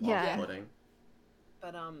that's kind of off-putting.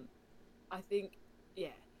 But I think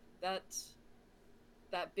that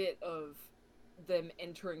bit of them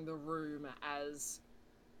entering the room as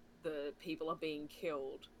the people are being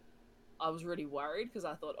killed, I was really worried because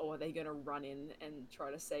I thought, are they going to run in and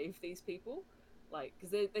try to save these people? Like,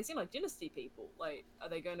 because they seem like dynasty people. Like, are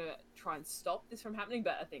they going to try and stop this from happening?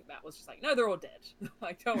 But I think Matt was just like, no, they're all dead.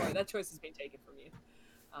 Like, don't worry, that choice has been taken from you.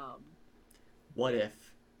 What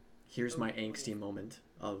if? Here's my angsty moment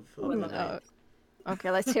of the night. Okay,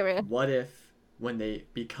 let's hear it. What if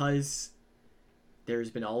because there's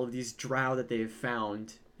been all of these drow that they've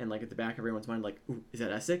found, and like at the back of everyone's mind, like, ooh, is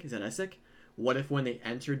that Essek? Is that Essek? What if when they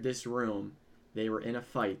entered this room, they were in a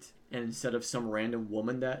fight, and instead of some random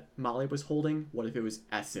woman that Molly was holding, what if it was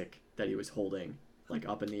Essek that he was holding, like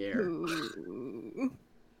up in the air?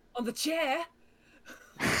 On the chair?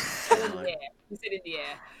 In the air. You said in the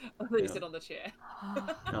air. I thought you said on the chair.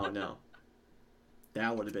 Oh no.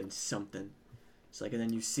 That would have been something. It's like, and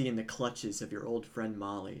then you see in the clutches of your old friend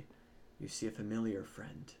Molly, you see a familiar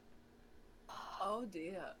friend. Oh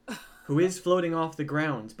dear. Who is floating off the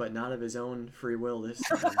ground, but not of his own free will this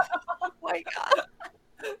time. Oh my god.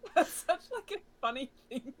 That's such like a funny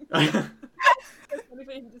thing. It's funny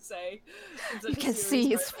for him to say. You can see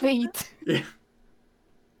his feet. Yeah.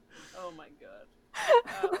 Oh my god.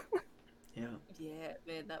 Yeah. Yeah,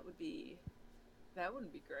 man, that would be That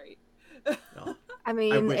wouldn't be great. Oh, I I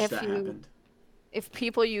mean, wish that happened. if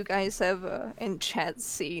people you guys have in chat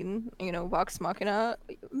seen, Vox Machina,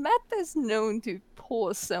 Matt is known to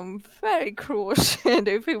pull some very cruel shit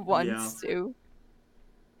if he wants to.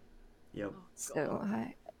 Yep. Oh, So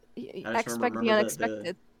I just expect the remember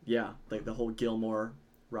unexpected. like the whole Gilmore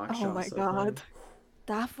Oh my Rakshasa god.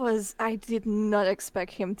 thing. I did not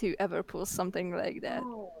expect him to ever pull something like that.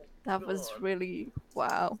 Oh, That was God. really,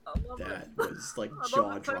 wow. I love That it. was like I love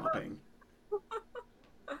jaw it so much. dropping.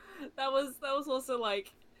 That was also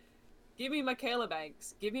like, give me my Kayla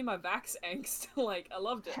Banks, give me my Vax angst. Like, I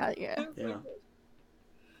loved it. Hell yeah. It was really Yeah. good.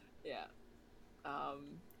 Yeah. Oh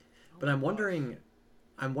But my I'm gosh.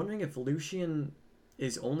 wondering if Lucian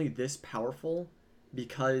is only this powerful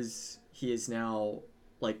because he is now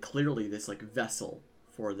like clearly this like vessel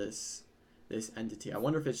for this entity. I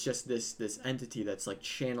wonder if it's just this entity that's like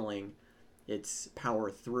channeling its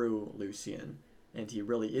power through Lucian, and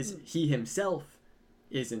he himself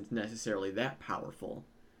isn't necessarily that powerful.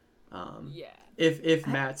 Yeah. If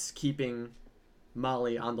Matt's keeping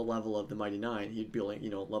Molly on the level of the Mighty Nine, he'd be like,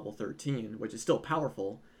 level 13, which is still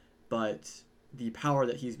powerful, but the power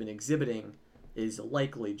that he's been exhibiting is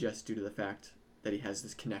likely just due to the fact that he has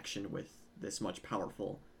this connection with this more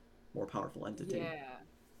powerful entity. Yeah.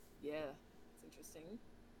 Yeah. It's interesting.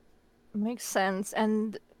 Makes sense.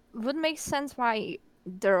 And would make sense why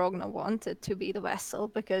Dorogna wanted to be the vessel,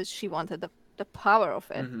 because she wanted the power of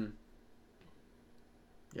it. Mm-hmm.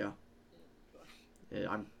 Yeah. Gosh.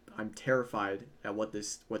 Yeah, I'm terrified at what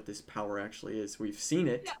this power actually is. We've seen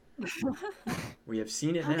it. Yeah. We have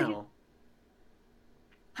seen it How do you- now.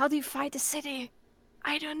 How do you fight the city?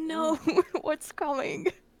 I don't know what's coming.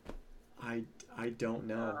 I don't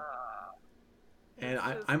know. And It's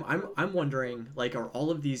just I'm wondering, like, are all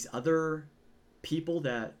of these other people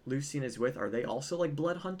that Lucian is with, are they also like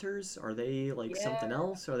blood hunters? Are they like something Yeah.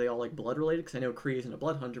 else? Are they all like blood related? Because I know Kree isn't a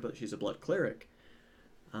blood hunter, but she's a blood cleric.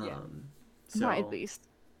 Yeah. So Might be.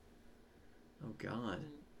 oh god. Mm.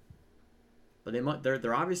 But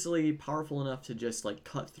they're obviously powerful enough to just like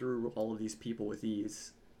cut through all of these people with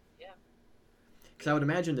ease. Yeah. Because I would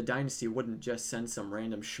imagine the dynasty wouldn't just send some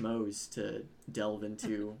random schmoes to delve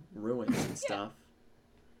into ruins and stuff.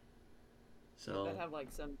 So They'd have like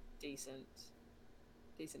some decent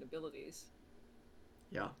abilities.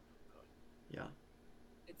 yeah, yeah,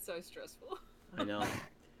 It's so stressful. I know.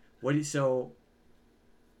 What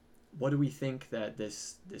do we think that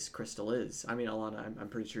this crystal is? I mean, Alana, I'm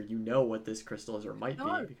pretty sure you know what this crystal is or might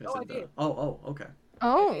No, be because no of idea. okay.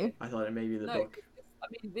 Oh, I thought it may be the No, book. I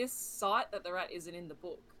mean, this site that they're at isn't in the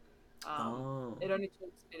book. Oh. It only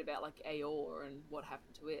talks a bit about like Aor and what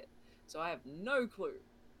happened to it. So I have no clue.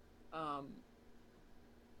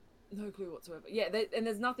 No clue whatsoever. Yeah, and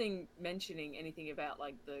there's nothing mentioning anything about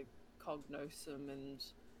like the cognosum and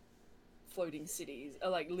floating cities, or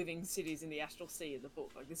like living cities in the astral sea in the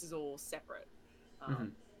book. Like this is all separate.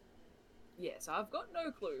 Mhm. Yeah, so I've got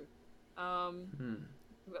no clue. Hmm.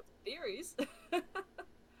 I've got some theories.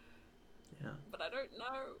 Yeah. But I don't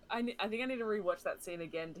know. I think I need to rewatch that scene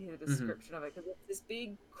again to hear the description of it, because it's this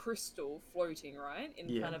big crystal floating, right? In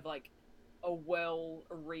Yeah. kind of like a well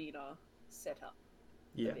arena setup.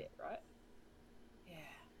 Yeah. A bit, right? Yeah.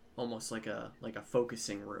 Almost like a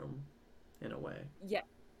focusing room, in a way. Yeah.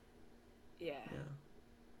 Yeah. Yeah.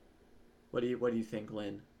 What do you think,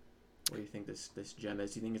 Lynn? What do you think this gem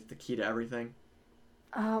is? Do you think it's the key to everything?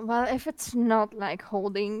 well, if it's not like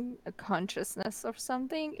holding a consciousness or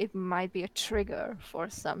something, it might be a trigger for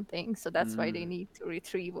something. So that's why they need to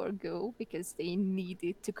retrieve or go, because they need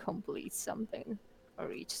it to complete something or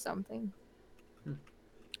reach something. Hmm.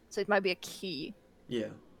 So it might be a key. Yeah.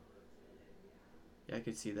 Yeah, I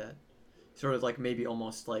could see that. Sort of like maybe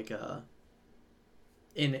almost like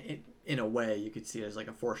in a way you could see it as like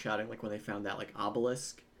a foreshadowing, like when they found that like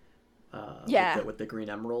obelisk. Yeah. With the green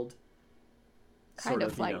emerald. Kind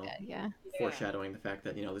of like that, yeah. Foreshadowing the fact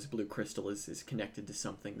that this blue crystal is connected to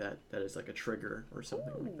something that is like a trigger or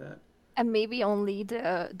something like that. And maybe only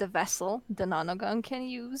the vessel, the nanogun, can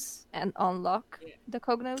use and unlock the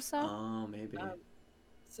cognosa. Oh, maybe.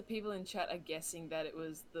 So people in chat are guessing that it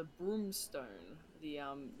was the broomstone,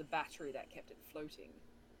 the battery that kept it floating.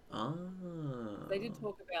 Oh. They did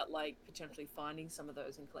talk about like potentially finding some of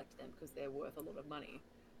those and collecting them because they're worth a lot of money.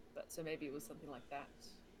 But so maybe it was something like that.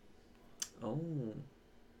 Oh.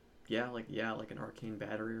 Yeah, like an arcane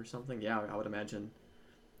battery or something. Yeah, I would imagine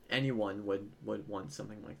anyone would want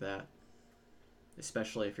something like that.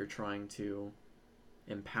 Especially if you're trying to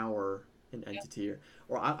empower an entity,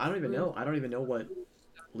 or I don't even know. I don't even know what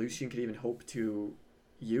Lucian could even hope to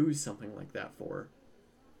use something like that for.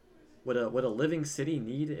 would a living city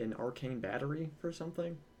need an arcane battery for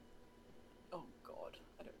something? Oh God,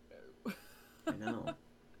 I don't know. I know.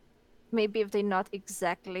 Maybe if they're not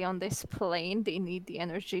exactly on this plane, they need the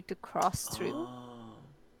energy to cross through. Oh.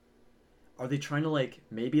 Are they trying to like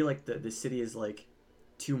maybe like the city is like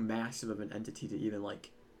too massive of an entity to even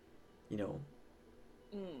like, you know,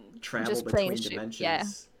 travel Just between plane ship, dimensions? yeah.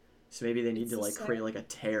 So maybe they need It's to the like create like a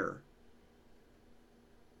tear.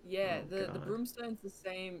 Yeah, Oh, the God. Broomstone's the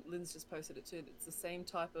same. Lynn's just posted it too. It's the same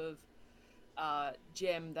type of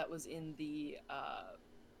gem that was in the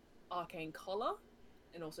arcane collar,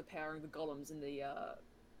 and also powering the golems in the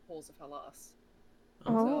halls of Halas.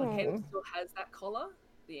 So like, Haven Oh. still has that collar,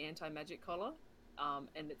 the anti-magic collar,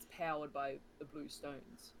 and it's powered by the blue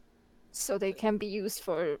stones. So they can be used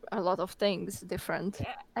for a lot of things, different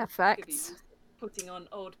Yeah, could be effects. used putting on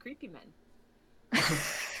old creepy men.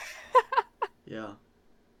 Yeah.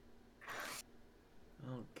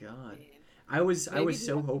 Oh God. Man. I was Maybe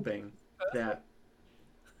so the- hoping that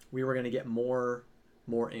we were gonna get more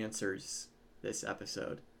answers this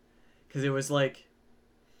episode, because it was like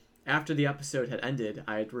after the episode had ended,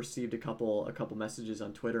 I had received a couple messages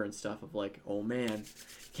on Twitter and stuff of like, oh man,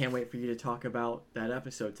 can't wait for you to talk about that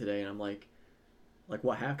episode today, and I'm like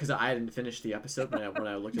what happened? Because I hadn't finished the episode when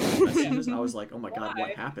I looked at the messages, I was like, oh my God, what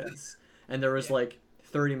Why? happens? And there was Yeah. like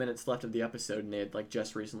 30 minutes left of the episode, and they had like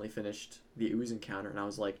just recently finished the ooze encounter, and I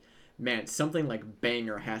was like, man, something like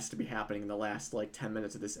banger has to be happening in the last like 10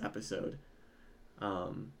 minutes of this episode.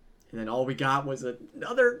 And then all we got was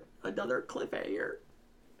another cliffhanger.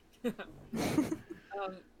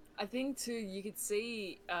 I think too, you could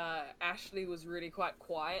see Ashley was really quite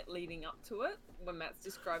quiet leading up to it when Matt's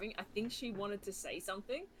describing. I think she wanted to say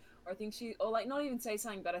something, or I think or like not even say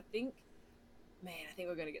something, but I think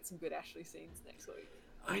we're gonna get some good Ashley scenes next week.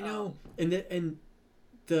 I know, and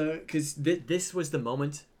because this was the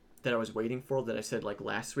moment that I was waiting for. That I said like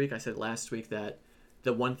last week. I said last week that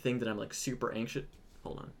the one thing that I'm like super anxious.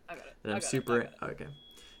 Hold on. I got it. That I'm super okay.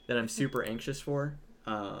 That I'm super anxious for.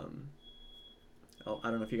 Oh,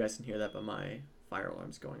 I don't know if you guys can hear that, but my fire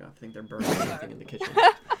alarm's going off. I think they're burning something in the kitchen.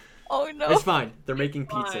 Oh no. It's fine. They're making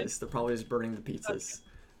fine. pizzas. They're probably just burning the pizzas.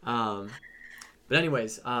 But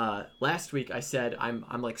anyways, last week I said I'm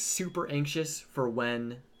like super anxious for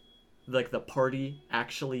when like the party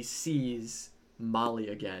actually sees Molly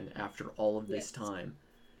again after all of this time.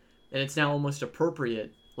 And it's now almost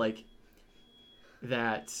appropriate like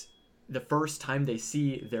that the first time they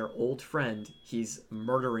see their old friend, he's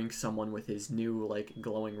murdering someone with his new like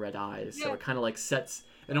glowing red eyes. So it kind of like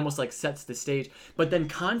almost like sets the stage. But then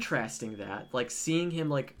contrasting that, like seeing him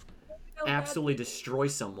like absolutely destroy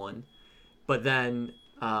someone, but then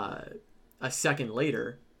a second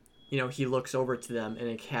later, you know, he looks over to them in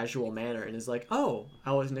a casual manner and is like, "Oh,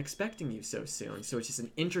 I wasn't expecting you so soon." So it's just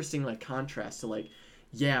an interesting like contrast to like,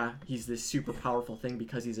 yeah, he's this super powerful thing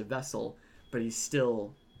because he's a vessel, but he's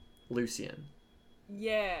still Lucian.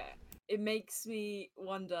 Yeah, it makes me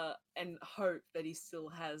wonder and hope that he still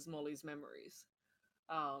has Molly's memories.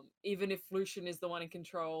 Even if Lucian is the one in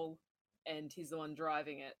control and he's the one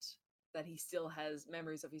driving it, that he still has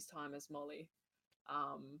memories of his time as Molly.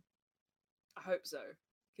 I hope so,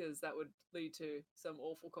 because that would lead to some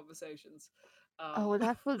awful conversations. Oh,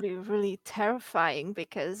 that would be really terrifying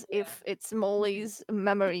because if it's Molly's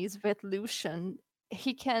memories with Lucian,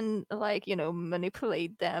 he can like, you know,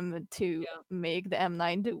 manipulate them to make the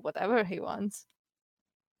M9 do whatever he wants.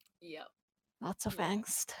 Yeah. Lots of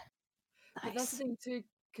angst. But that's the thing too,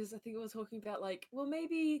 because I think we were talking about like, well,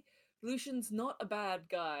 maybe Lucian's not a bad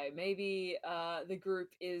guy. Maybe the group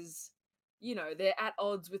is, you know, they're at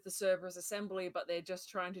odds with the Cerberus Assembly, but they're just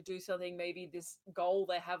trying to do something. Maybe this goal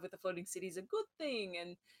they have with the floating city is a good thing,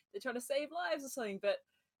 and they're trying to save lives or something. But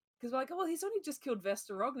because we're like, oh, well, he's only just killed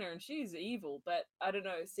Vesta Rogner, and she's evil. But I don't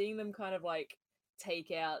know, seeing them kind of like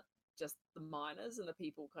take out just the miners and the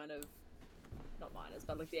people kind of. Not miners,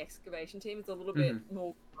 but like the excavation team, it's a little bit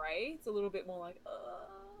more grey. It's a little bit more like,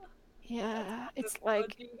 yeah, it's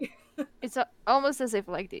like it's almost as if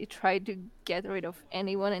like they try to get rid of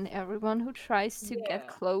anyone and everyone who tries to get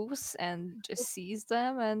close and just seize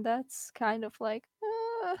them, and that's kind of like,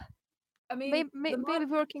 I mean, maybe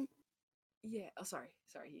working. Yeah. Oh, sorry,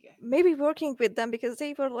 you go. Maybe working with them because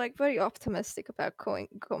they were like very optimistic about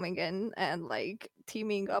coming in and like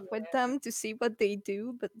teaming up with them to see what they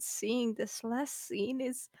do. But seeing this last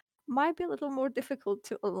scene might be a little more difficult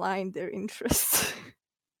to align their interests.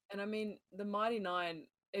 And I mean, the Mighty Nine.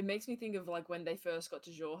 It makes me think of like when they first got to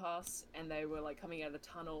Jorhas and they were like coming out of the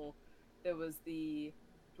tunnel. There was the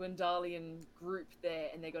Dwendalian group there,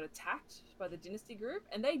 and they got attacked by the Dynasty group,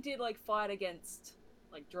 and they did like fight against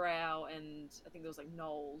like Drow and I think there was like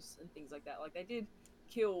gnolls and things like that. Like they did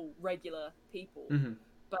kill regular people, Mhm.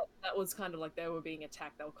 but that was kind of like they were being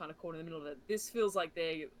attacked. They were kind of caught in the middle of it. This feels like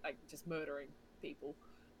they're like just murdering people,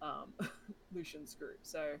 Lucian's group.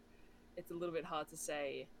 So it's a little bit hard to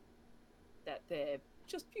say that they're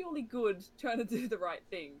just purely good, trying to do the right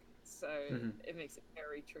thing. So it makes it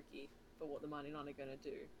very tricky for what the Mighty Nine are going to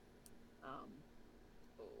do.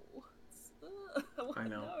 I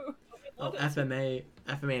know. Oh, FMA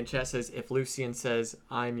in chat says, if Lucian says,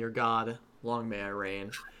 I'm your god, long may I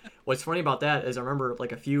reign. What's funny about that is I remember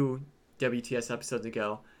like a few WTS episodes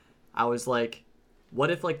ago, I was like,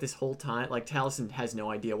 what if like this whole time, like Taliesin has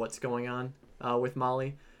no idea what's going on with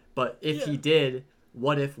Molly, but if he did,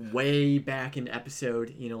 what if way back in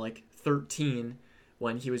episode, like 13,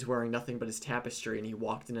 when he was wearing nothing but his tapestry and he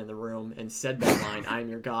walked in the room and said that line, I'm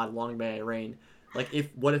your god, long may I reign. Like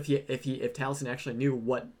if Taliesin actually knew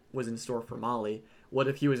what was in store for Molly, what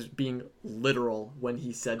if he was being literal when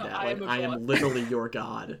he said that? I am literally your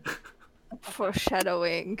god.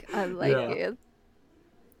 Foreshadowing. I like it.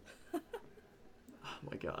 Oh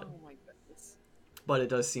my god. Oh my goodness. But it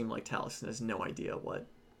does seem like Taliesin has no idea what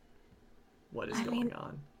is going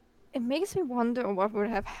on. It makes me wonder what would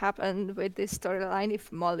have happened with this storyline if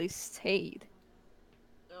Molly stayed.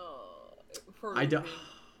 I don't.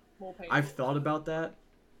 I've thought about that.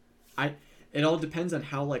 It all depends on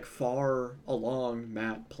how like far along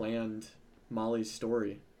Matt planned Molly's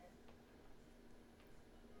story.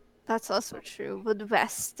 That's also true. Would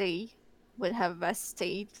Wes stay? Would have Wes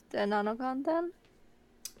stayed the Nonagon then?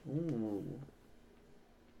 Ooh.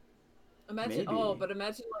 Imagine. Maybe. Oh, but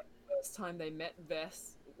imagine like the first time they met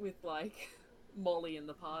Wes with like Molly in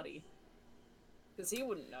the party, because he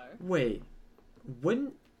wouldn't know. Wait,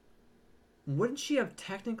 wouldn't she have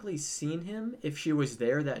technically seen him if she was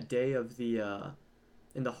there that day of the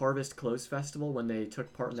in the Harvest Close Festival when they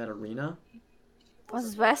took part in that arena?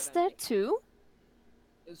 Was Wes there too?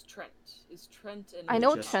 It was Trent. Is Trent and I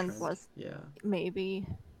know Just Trent was. Yeah. Maybe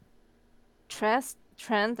Trent,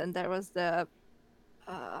 and there was the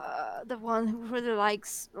one who really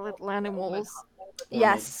likes little animals.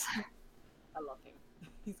 Yes. I love him.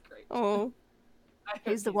 He's great. Oh,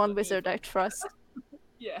 he's the one wizard I trust.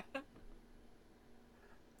 Yeah.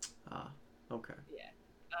 Okay.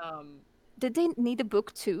 Yeah. Did they need a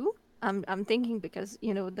book too? I'm thinking because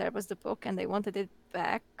there was the book and they wanted it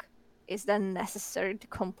back. Is that necessary to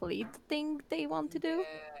complete the thing they want to do?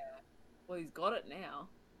 Yeah. Well, he's got it now.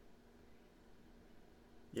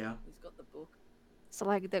 Yeah. He's got the book. So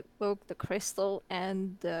like the book, the crystal,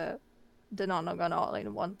 and the Nonagon all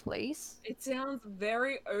in one place. It sounds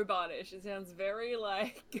very Obardish. It sounds very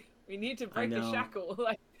like we need to break the know. shackle.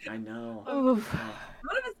 Like I know.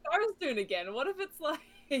 what if it's Tharizdun again? What if it's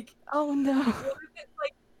like Oh no. What if it's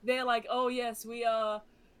like they're like, oh yes, we are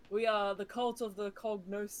the cult of the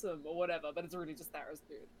Cognosum or whatever, but it's really just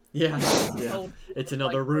Tharizdun. Yeah. Yeah. It's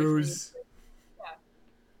another ruse. Yeah.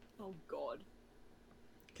 Oh god.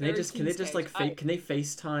 Can they just like can they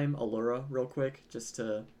FaceTime Allura real quick just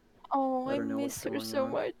to Oh, let I her know miss what's her going so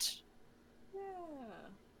on? much. Yeah.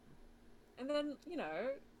 And then,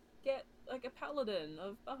 get like a paladin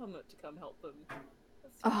of Bahamut to come help them.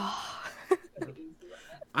 Oh.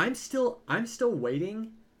 I'm still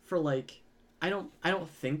waiting for like I don't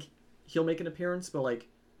think he'll make an appearance, but like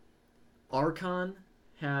Archon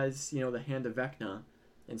has, the Hand of Vecna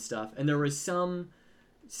and stuff. And there was some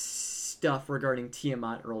stuff regarding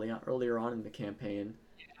Tiamat earlier on in the campaign.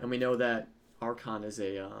 And we know that Archon is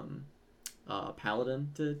a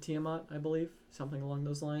paladin to Tiamat, I believe, something along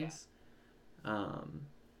those lines.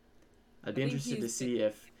 I'd be interested to see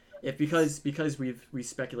if because we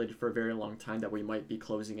speculated for a very long time that we might be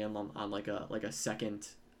closing in on like a second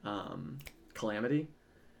calamity.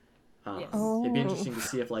 It'd be interesting to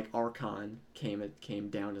see if like Archon came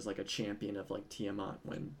down as like a champion of like Tiamat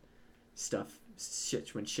when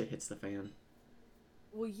shit hits the fan.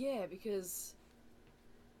 Well, yeah, because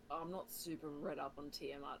I'm not super read up on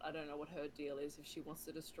Tiamat. I don't know what her deal is, if she wants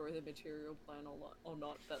to destroy the material plane or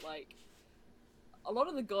not. But like, a lot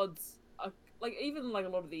of the gods are like, even like a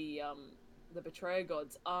lot of the betrayer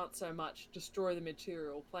gods aren't so much destroy the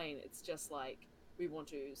material plane. It's just like we want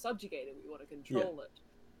to subjugate it, we want to control it.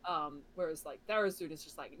 Whereas like Tharizdun is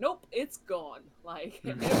just like, nope, it's gone. Like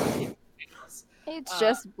everything else. It's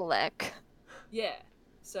just black. Yeah.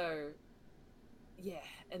 So yeah,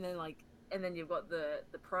 and then you've got the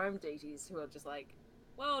prime deities who are just like,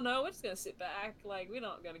 well, no, we're just gonna sit back. Like we're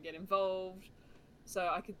not gonna get involved. So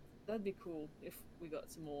that'd be cool if we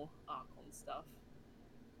got some more Archon stuff.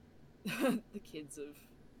 The kids of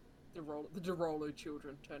the Derolo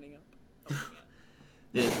children turning up.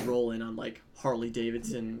 They just roll in on like Harley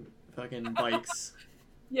Davidson fucking bikes.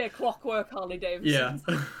 Yeah, clockwork Harley Davidson.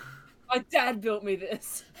 Yeah. My dad built me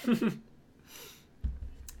this.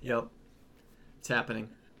 Yep. It's happening.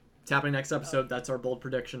 It's happening next episode. That's our bold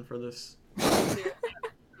prediction for this.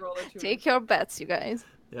 Take your bets, you guys.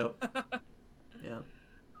 Yep. Yeah.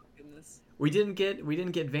 Goodness. We didn't get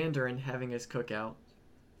Vanderin having his cookout,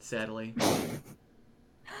 sadly.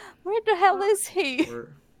 Where the hell is he?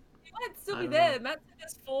 We're... He might still I be don't there. know. Matt said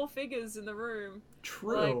there's 4 figures in the room.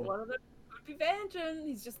 True. Like, one of them could be Vangerin.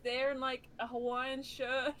 He's just there in like a Hawaiian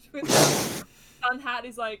shirt with a sun hat.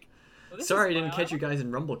 He's like, well, this Sorry I is didn't my catch you armor. guys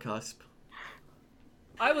in Rumblecusp.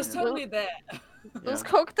 I was Yeah. totally there. Those Yeah.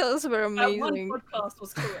 cocktails were That one amazing. podcast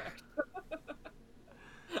was correct.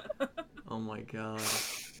 Oh my god.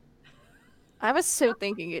 I was so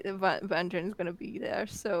thinking Vangerin is gonna be there,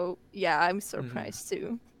 so yeah, I'm surprised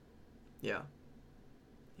too. Yeah.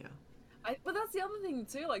 But that's the other thing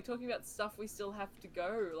too, like talking about stuff we still have to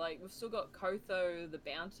go. Like we've still got Kotho, the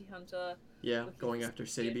bounty hunter. Yeah, Looking going for after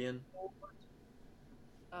Sabian.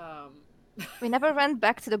 Sabian. We never went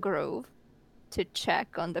back to the grove to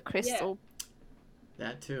check on the crystal.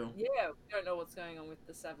 That too. Yeah, we don't know what's going on with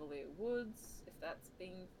the Savalier Woods, if that's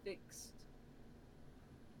being fixed.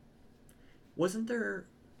 Wasn't there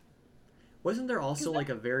also like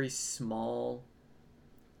a very small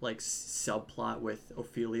like subplot with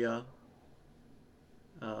Ophelia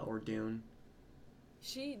or Dune?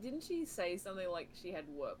 Didn't she say something like she had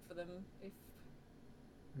work for them? If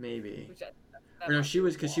Maybe. which that Or no, might she be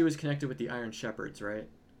was because she wrong. was connected with the Iron Shepherds, right?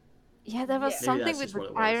 Yeah, there was Yeah. Maybe something that's with just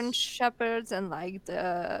what the it Iron was. Shepherds and like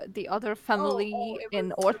the other family it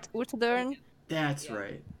in was- Urtadern. That's Yeah.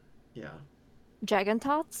 right. Yeah.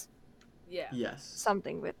 Jagantots? Yeah. Yes.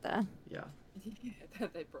 Something with that. Yeah. Yeah,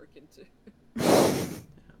 that they broke into. Yeah,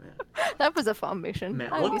 man. That was a fun mission.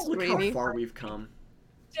 Man, I was look how really... far we've come.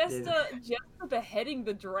 Jester beheading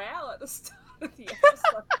the drow at the start of the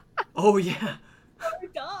episode. Oh yeah. So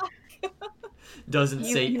dark. Doesn't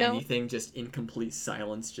say You know- anything, just in complete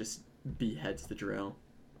silence, just beheads the drow.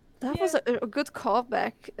 That was a good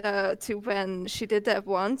callback to when she did that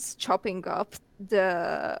once, chopping up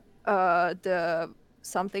the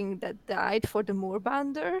something that died for the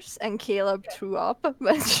Moorbanders, and Caleb threw up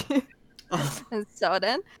when she Oh, and saw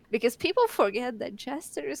that, because people forget that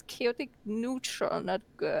Jester is chaotic neutral, not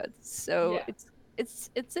good. So Yeah. it's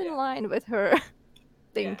in Yeah. line with her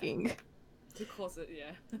thinking. The closet,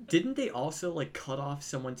 yeah. didn't they also like cut off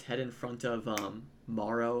someone's head in front of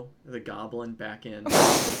Morrow, the goblin, back in?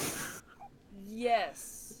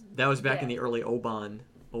 Yes. That was back in Yeah. the early Oban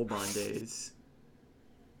days.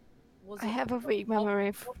 Was I it have a vague memory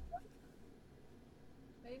of...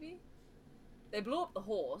 Maybe? They blew up the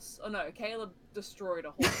horse. Oh no, Caleb destroyed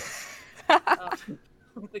a horse.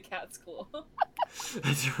 With the cat's claw.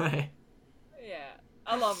 That's right. Yeah.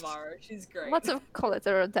 I love Mara. She's great. Lots of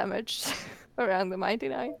collateral damage around the Mighty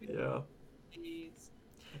Nine. Yeah. Jeez.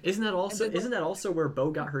 Isn't then- that also where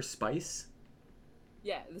Bo got her spice?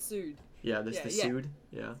 Yeah, the Sood. Yeah, the Yeah. Sood.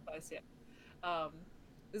 Yeah. Spice, yeah.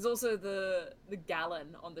 There's also the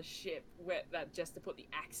gallon on the ship where that Jester put the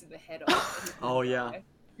axe in the head of. and he Oh, didn't yeah. die.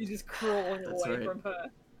 He's just crawling That's away right. from her.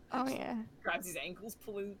 Oh yeah. Grabs his ankles,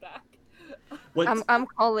 pulling him back. What? I'm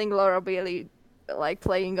calling Laura Bailey like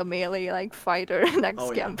playing a melee like fighter next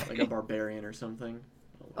Oh yeah, campaign. like a barbarian or something.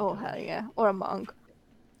 my Oh God. hell yeah, or a monk.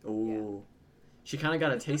 Ooh. She kind of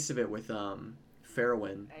got a taste of it with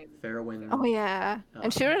Farrowyn. Farrowyn. Oh yeah,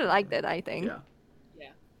 and she really liked it, I think. Yeah.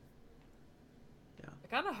 I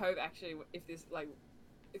kind of hope actually if this like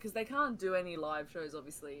because they can't do any live shows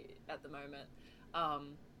obviously at the moment,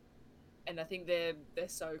 and I think they're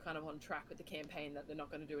so kind of on track with the campaign that they're not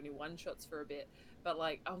going to do any one shots for a bit. But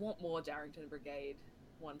like I want more Darrington Brigade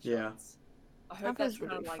one shots. Yeah. I hope That that's was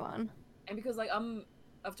kind really of like fun. and because like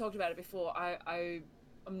I've talked about it before.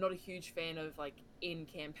 I'm not a huge fan of like in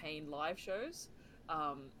campaign live shows.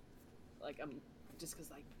 Like I'm just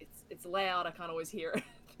because like it's loud. I can't always hear it.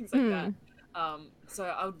 Things like that. So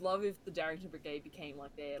I would love if the Darrington Brigade became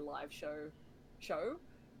like their live show,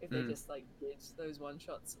 if they just like did those one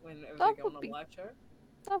shots whenever That they go on would a be- live show.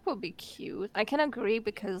 That would be cute. I can agree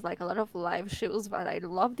because like a lot of live shows, but I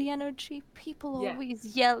love the energy. People Yeah. always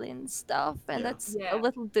yelling stuff, and Yeah. that's Yeah. a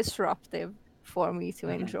little disruptive for me to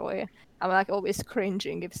enjoy. I'm like always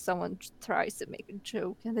cringing if someone tries to make a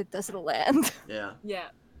joke and it doesn't land. Yeah. Yeah,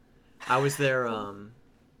 I was there.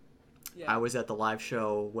 yeah. I was at the live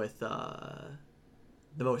show with the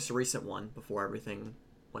most recent one before everything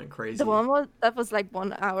went crazy. The one that was like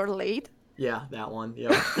 1 hour late. Yeah, that one.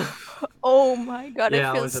 Yeah. Oh my god,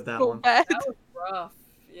 Yeah, I it was feels at that so one. bad. That was rough.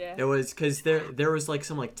 Yeah. It was because there was like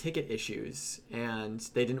some like ticket issues, and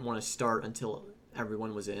they didn't want to start until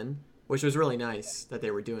everyone was in, which was really nice that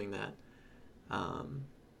they were doing that.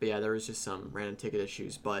 But yeah, there was just some random ticket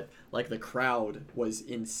issues, but like the crowd was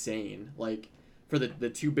insane. Like for the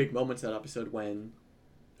two big moments of that episode when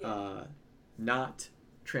Not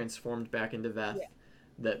transformed back into Veth,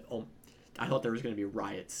 that I thought there was going to be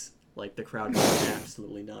riots. Like the crowd was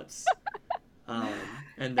absolutely nuts.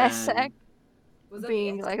 And then Essek Was that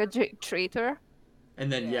being the like a traitor.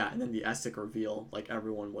 and then Yeah. and then the Essek reveal, like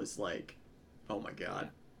everyone was like, "Oh my god."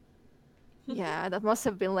 Yeah, that must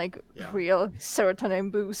have been like Yeah. real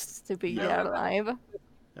serotonin boost to be Yeah. there live.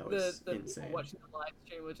 That was the people insane. watching the live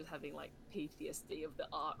stream were just having like PTSD of the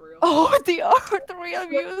art reel. Oh, the art real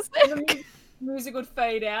music. The music would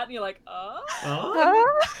fade out, and you're like, oh, Huh?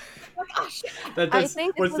 like, oh shit. That's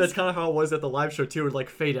think it that's kind of how it was at the live show too. It would like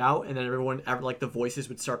fade out, and then like the voices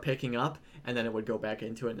would start picking up, and then it would go back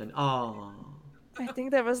into it, and then I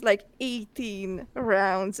think there was like 18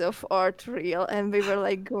 rounds of art reel, and we were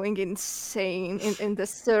like going insane in the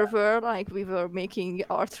server. Like we were making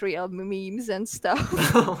art reel memes and stuff.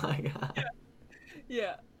 oh my god,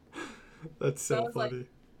 Yeah, that's That so was, like, funny.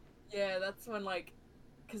 yeah, that's when like,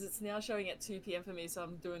 because it's now showing at 2 p.m. for me, so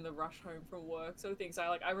I'm doing the rush home from work sort of thing. So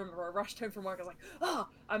I remember I rushed home from work. I was like, oh,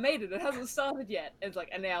 I made it. It hasn't started yet. And it's like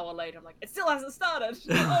an hour later. I'm like, it still hasn't started.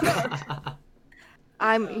 Oh no.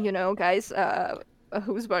 I'm, guys,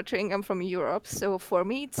 who's watching? I'm from Europe, so for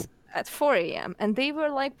me it's at 4 a.m. and they were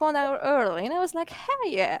like 1 hour early, and I was like, hell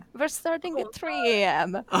yeah, we're starting at 3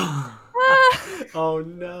 a.m. oh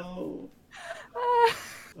no. Ah,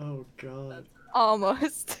 Oh god.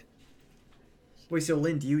 almost. Wait, so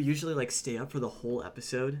Lynn, do you usually like stay up for the whole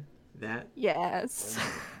episode? That? Yes.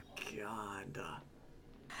 Oh my god.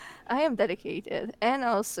 I am dedicated, and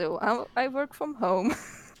also I work from home,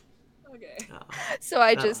 Okay. so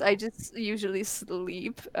I just usually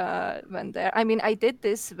sleep when there. I mean, I did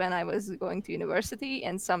this when I was going to university,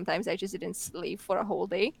 and sometimes I just didn't sleep for a whole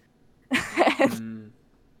day, and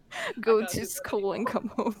go can't to do that school and come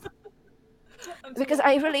home. I'm Because too-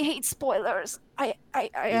 I really hate spoilers. I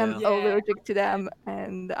am Yeah. allergic to them,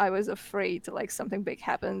 and I was afraid like something big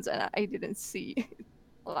happens, and I didn't see it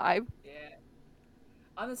live. Yeah.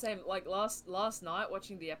 I'm the same. Like last night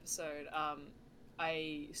watching the episode,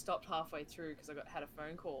 I stopped halfway through because had a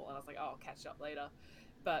phone call, and I was like, oh, I'll catch up later.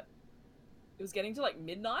 But it was getting to like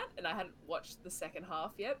midnight, and I hadn't watched the second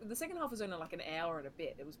half yet. The second half was only like an hour and a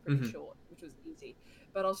bit. It was pretty short, which was easy.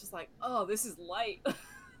 But I was just like, oh, this is late.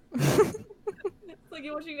 It's like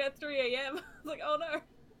you're watching it at 3 a.m. I was like, oh no.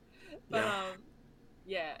 But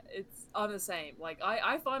yeah, I'm the same. Like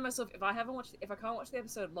I find myself if I can't watch the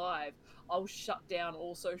episode live, I'll shut down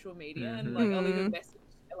all social media and like I'll even message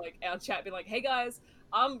like our chat, be like, hey guys,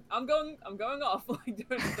 I'm going off. Like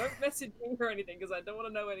don't message me or anything because I don't want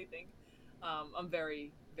to know anything. I'm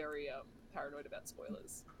very paranoid about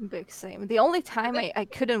spoilers. Big same. The only time I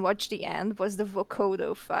couldn't watch the end was the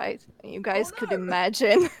Vokodo fight. You guys could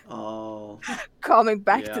imagine Oh. coming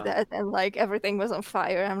back to Yeah. that, and like everything was on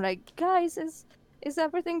fire. I'm like, guys, is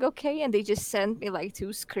everything okay? And they just sent me like 2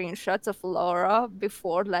 screenshots of Laura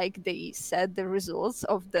before like they said the results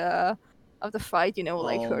of the fight.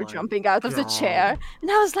 Like Oh her my jumping out of the God. chair, and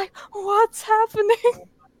I was like, what's happening,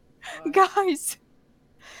 guys?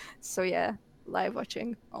 So yeah, live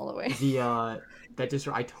watching all the way.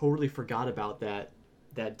 I totally forgot about that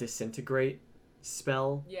disintegrate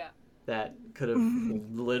spell Yeah. that could have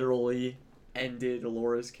literally ended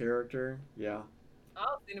Laura's character. Yeah. I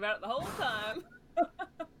was thinking about it the whole time.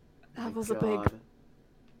 That was God.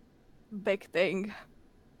 a big thing.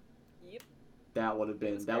 Yep. That would have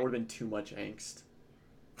been too much angst.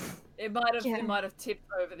 It might have Yeah. tipped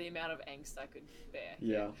over the amount of angst I could bear.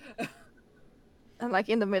 Yeah. And like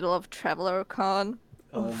in the middle of Traveler Con.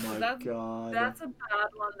 Oh my That's- god. That's a bad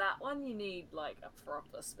one. That one you need like a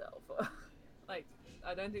proper spell for. Like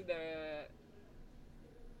I don't think they're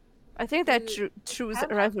I think that Uh, choose how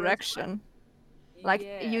much resurrection. Like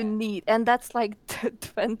you need, and that's like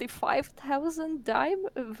 25,000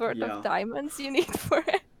 worth Yeah. of diamonds you need for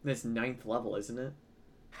it. That's 9th level, isn't it?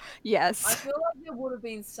 I Yes. feel like there would have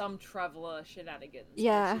been some traveler shenanigans. had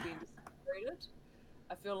Yeah. she been disintegrated.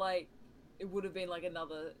 I feel like it would have been like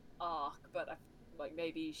another arc, but like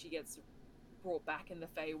maybe she gets brought back in the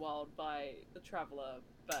Feywild by the traveler,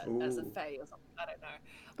 but as a Ooh. Fey or something. I don't know.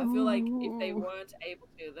 I feel like if they Ooh. weren't able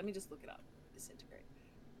to, let me just look it up. Disintegrate.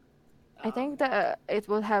 I think that it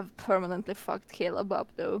would have permanently fucked Caleb up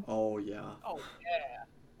though. Oh yeah. Oh yeah.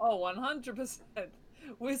 Oh, 100%.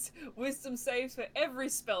 Wisdom saves for every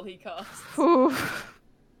spell he casts. Ooh.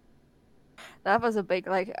 that was a big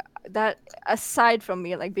like that. Aside from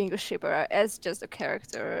me like being a shipper as just a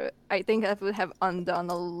character, I think that would have undone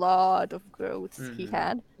a lot of growth he Mhm.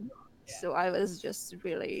 had. So I was just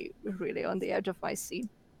really, really on the edge of my seat.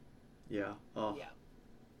 Yeah. Oh. Yeah.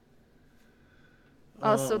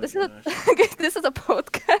 Also, Oh my this is gosh. this is a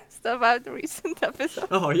podcast about recent episodes.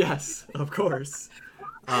 Oh yes, of course.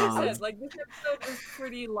 Like I said, like this episode was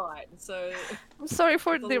pretty light, so I'm sorry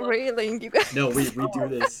for It's a lot. derailing you guys. No, we do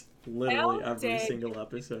this literally How every dare single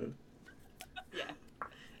episode. yeah.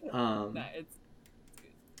 Um, No, it's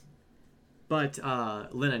but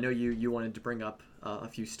Lynn, I know you wanted to bring up a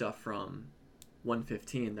few stuff from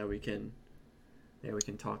 115 that we can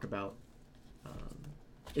talk about,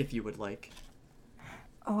 if you would like.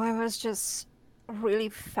 Oh, I was just really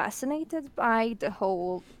fascinated by the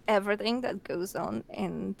whole everything that goes on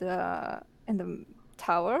in the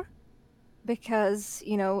tower, because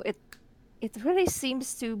you know it really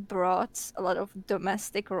seems to brought a lot of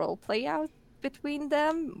domestic role play out between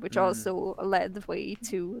them, which Mm. also led the way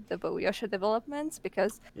to the Boyasha developments,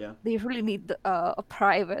 because Yeah. they really need a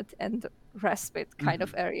private and respite kind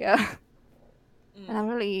of area. And I'm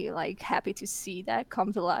really like happy to see that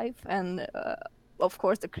come to life, and of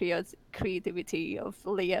course the creativity of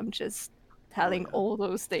Liam just telling yeah. all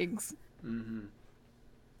those things. Mm-hmm.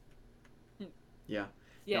 Yeah.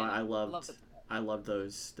 yeah. No, I love loved it. I loved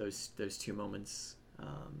those two moments.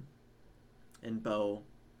 And Bo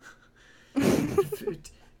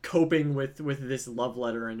coping with this love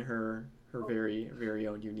letter in her very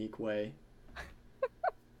own unique way.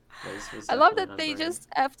 Was I love definitely that on they brand. just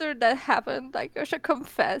after that happened, like Yosha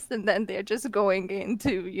confessed, and then they're just going in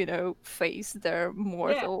to face their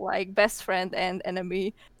mortal like best friend and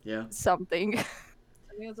enemy Yeah. something. I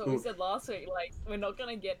think that's what we Ooh. said last week. Like, we're not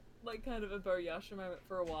gonna get like kind of a Bo Yasha moment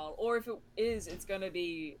for a while, or if it is, it's gonna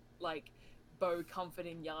be like Bo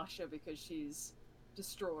comforting Yasha because she's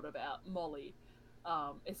distraught about Molly.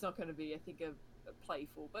 It's not gonna be, I think, a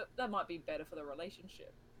playful, but that might be better for the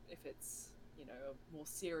relationship if it's a more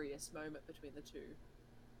serious moment between the two,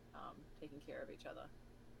 taking care of each other.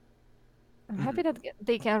 I'm happy that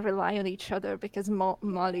they can rely on each other, because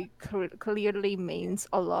Molly clearly means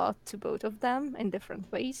a lot to both of them in different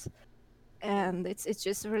ways, and it's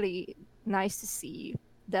just really nice to see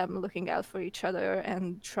them looking out for each other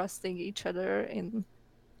and trusting each other in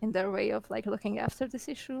their way of like looking after this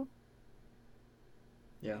issue.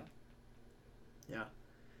 Yeah.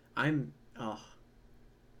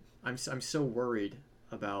 I'm so worried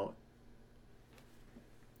about,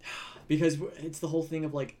 because it's the whole thing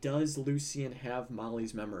of like, does Lucian have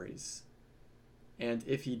Molly's memories? And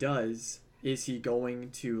if he does, is he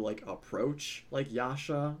going to like approach like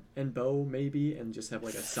Yasha and Bo maybe and just have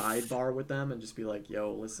like a sidebar with them and just be like,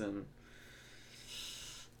 yo, listen,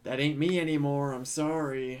 that ain't me anymore, I'm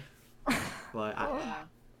sorry. But Yeah,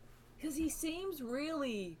 because he seems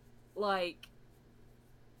really like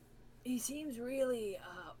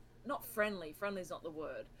not friendly. Friendly's not the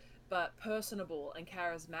word, but personable and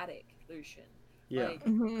charismatic. Lucian. yeah. Like,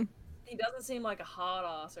 Mm-hmm. he doesn't seem like a hard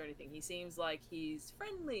ass or anything. He seems like he's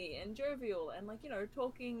friendly and jovial and like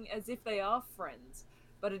talking as if they are friends.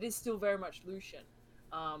 But it is still very much Lucian.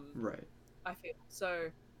 Right. I feel so.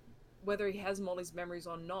 Whether he has Molly's memories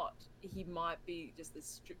or not, he might be just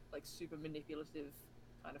this super manipulative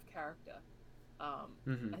kind of character.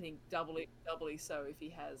 Mhm. I think doubly so if he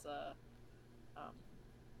has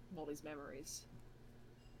Molly's memories.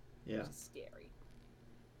 Yeah. Which is scary.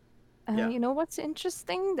 Yeah. You know what's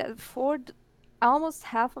interesting? That for almost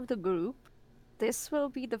half of the group, this will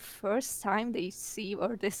be the first time they see,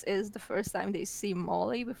 or this is the first time they see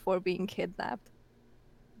Molly before being kidnapped.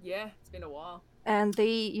 Yeah, it's been a while. And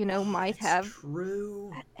they, might That's have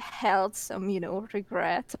true. held some,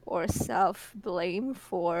 regret or self-blame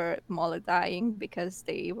for Molly dying because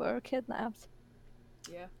they were kidnapped.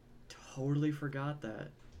 Yeah. Totally forgot that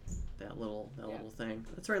little thing.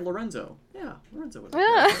 That's right, Lorenzo. Yeah, Lorenzo was.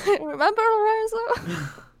 Yeah, remember Lorenzo?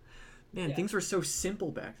 Man, Yeah. things were so simple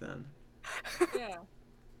back then. Yeah.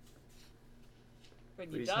 When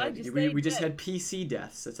you We just died, had, you we stayed just dead. had PC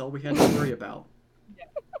deaths. That's all we had to worry about.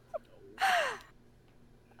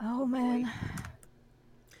 Oh man.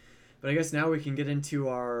 But I guess now we can get into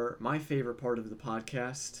my favorite part of the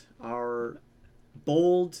podcast, our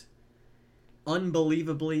bold,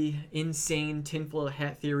 unbelievably insane tinfoil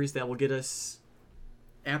hat theories that will get us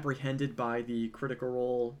apprehended by the Critical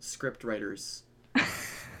Role script writers.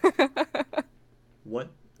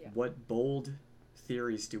 What bold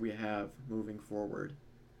theories do we have moving forward?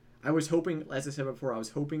 I was hoping, as I said before,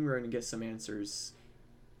 we were going to get some answers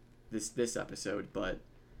this episode, but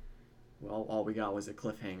well, all we got was a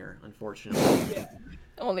cliffhanger, unfortunately. Yeah.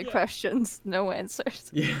 Only Yeah. questions, no answers.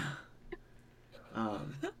 Yeah.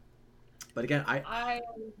 But again,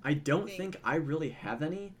 I don't think I really have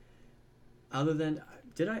any, other than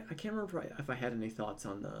did I can't remember if I had any thoughts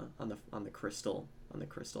on the crystal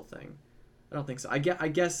thing. I don't think so. I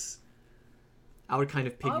guess I would kind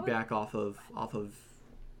of piggyback off of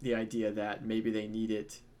the idea that maybe they need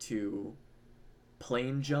it to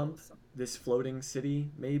plane jump this floating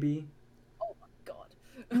city, maybe. Oh my god.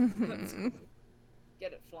 Let's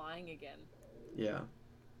get it flying again. Yeah.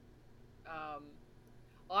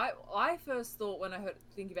 I first thought when I heard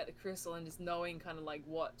thinking about the crystal and just knowing kind of like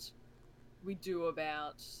what we do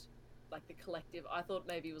about like the collective, I thought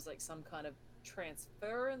maybe it was like some kind of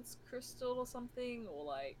transference crystal or something, or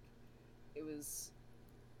like it was,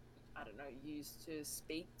 I don't know, used to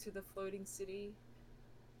speak to the floating city.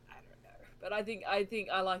 I don't know, but I think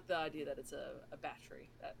I like the idea that it's a battery.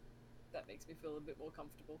 That makes me feel a bit more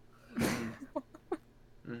comfortable.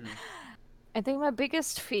 Mm-hmm. I think my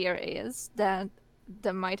biggest fear is that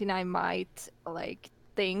the Mighty Nine might like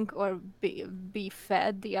think or be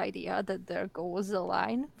fed the idea that their goals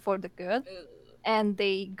align for the good, and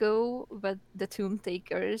they go with the Tomb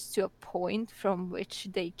Takers to a point from which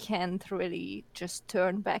they can't really just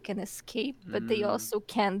turn back and escape, but they also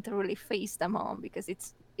can't really face them on because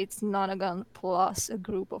it's Nonagon plus a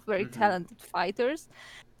group of very talented fighters,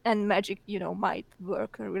 and magic, might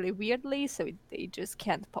work really weirdly, so they just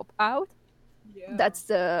can't pop out. Yeah. That's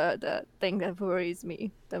the thing that worries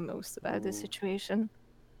me the most about the Ooh. situation.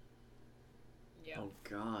 Yeah. Oh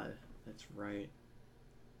God, that's right.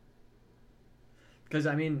 Because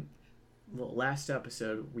I mean, well, last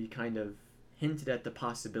episode we kind of hinted at the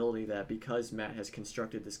possibility that because Matt has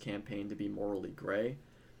constructed this campaign to be morally gray,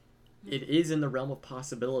 it is in the realm of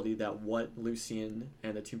possibility that what Lucian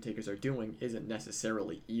and the Tomb Takers are doing isn't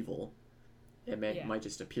necessarily evil. It might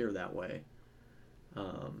just appear that way.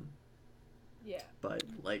 Yeah. But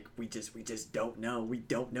like we just don't know. We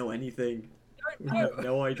don't know anything. Don't We have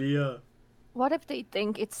no idea. What if they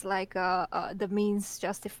think it's like the means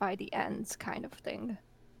justify the ends kind of thing?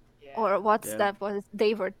 Yeah. Or what's Yeah. that what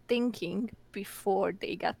they were thinking before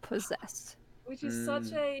they got possessed? Which is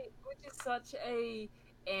such a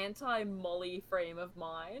anti-Molly frame of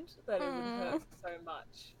mind that it would hurt so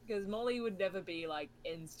much. Because Molly would never be like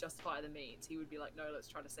ends justify the means. He would be like, no, let's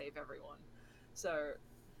try to save everyone. So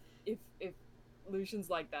if Lucian's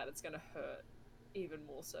like that, it's gonna hurt even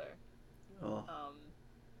more so. Oh.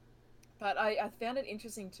 But I found it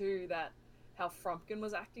interesting too that how Frumpkin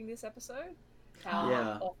was acting this episode, how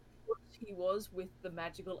Yeah. off he was with the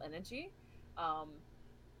magical energy, and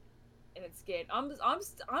it's scared. I'm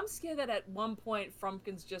scared that at one point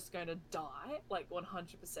Frumpkin's just going to die, like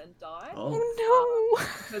 100% die. Oh. No.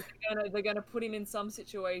 Because they're gonna put him in some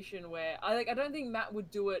situation where I don't think Matt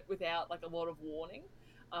would do it without like a lot of warning,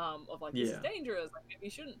 of like this is dangerous, like maybe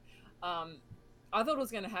you shouldn't. I thought it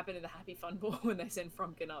was going to happen in the Happy Fun Ball when they send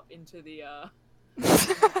Frumpkin up into the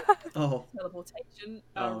teleportation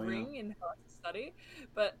ring in her study.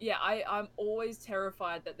 But yeah, I'm always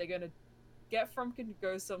terrified that they're going to get Frumpkin to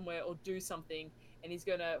go somewhere or do something, and he's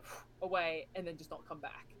going to away and then just not come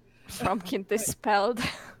back. Frumpkin dispelled.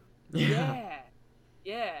 Yeah.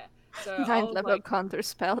 So 9th level counter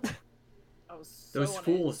spelled. I was so Those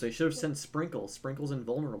fools, they should have sent Sprinkle. Sprinkle's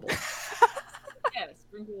invulnerable. Yeah,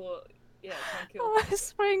 Sprinkle. Yeah, can't kill. Oh,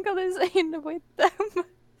 Sprinkle is in with them.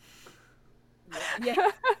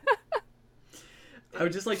 Yeah. I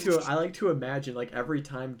would just I like to imagine like every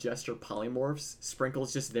time Jester polymorphs,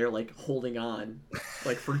 Sprinkle's just there like holding on,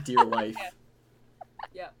 like for dear life.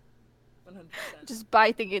 Yeah. 100%. Just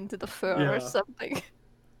biting into the fur or Yeah. something.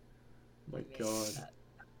 My God. That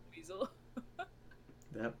weasel.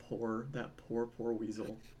 That poor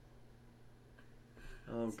weasel.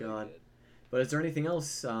 Oh So God. good. But is there anything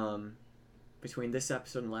else between this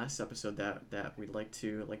episode and last episode that we'd like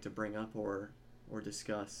to bring up or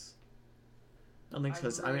discuss? I don't think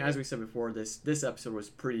so. I mean, as we said before, this episode was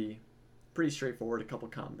pretty straightforward. A couple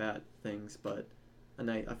combat things, but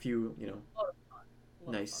a few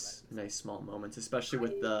nice small moments, especially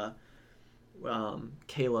with the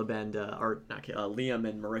Caleb and Liam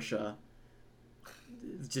and Marisha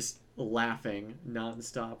just laughing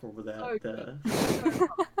nonstop over that.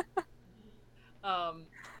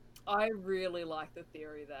 I really like the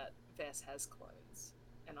theory that Vess has clones,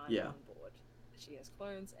 and I'm on board. She has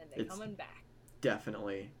clones, and they're coming back.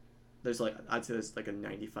 Definitely. I'd say there's like a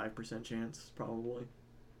 95% chance, probably.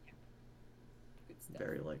 Good stuff.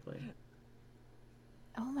 Very likely.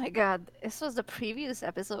 Oh my God, this was the previous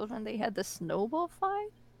episode when they had the snowball fight?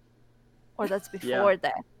 Or that's before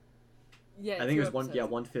that? Yeah, I think it was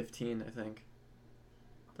 115, I think.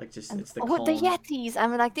 Like just And it's the oh, the calm. Yetis!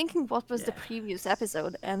 I'm like thinking, what was the Yeah. previous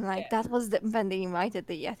episode? And like Yeah. that was when they invited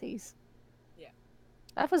the Yetis. Yeah.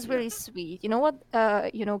 That was Yeah. really sweet. You know what?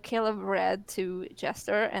 Caleb read to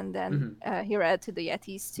Jester, and then he read to the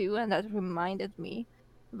Yetis too, and that reminded me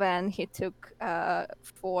when he took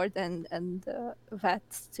Ford and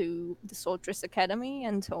Vet to the Soldiers Academy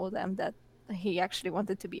and told them that he actually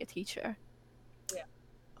wanted to be a teacher.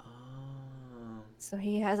 Oh. So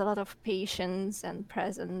he has a lot of patience and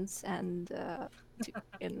presence and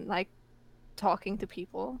in like talking to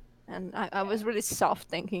people. And I was really soft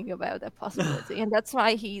thinking about that possibility. And that's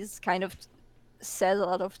why he's kind of said a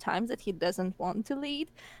lot of times that he doesn't want to lead.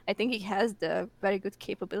 I think he has the very good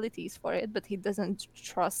capabilities for it, but he doesn't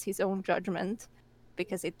trust his own judgment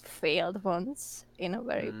because it failed once in a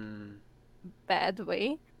very bad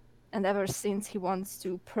way. And ever since he wants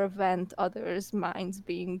to prevent others' minds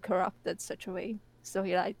being corrupted such a way. So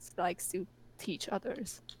he likes to teach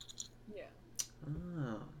others. Yeah.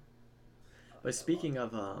 Oh. But speaking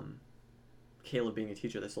of Caleb being a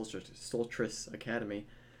teacher at the Soltris Academy,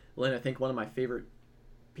 Lynn, I think one of my favorite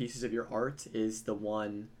pieces of your art is the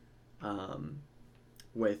one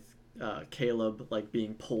with Caleb like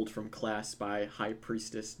being pulled from class by High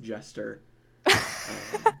Priestess Jester.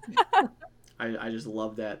 I just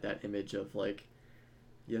love that image of like,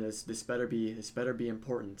 yeah, this better be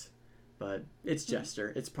important, but it's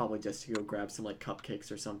Jester. It's probably just to go grab some like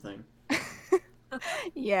cupcakes or something.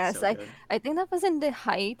 Yes, So good. I think that was in the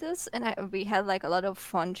hiatus, and we had like a lot of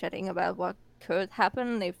fun chatting about what could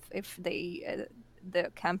happen if the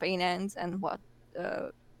campaign ends and what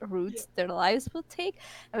routes their lives would take.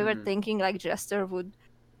 And we were thinking like Jester would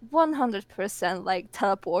 100% like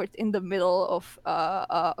teleport in the middle of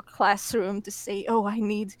a classroom to say, "Oh, I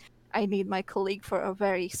need my colleague for a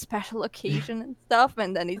very special occasion and stuff,"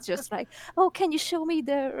 and then it's just like, "Oh, can you show me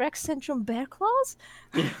the Rex Centrum bear claws?"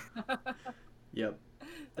 Yeah. Yep.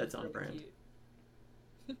 That's on really brand.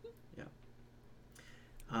 cute.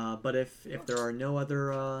 Yeah. But if there are no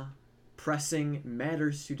other pressing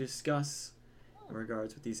matters to discuss in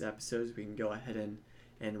regards with these episodes, we can go ahead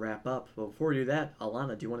and wrap up. But before we do that,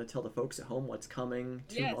 Alana, do you want to tell the folks at home what's coming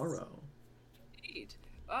tomorrow? Indeed.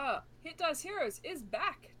 Hit Dice Heroes is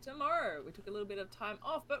back tomorrow. We took a little bit of time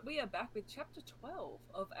off, but we are back with Chapter 12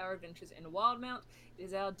 of our adventures in Wildmount. It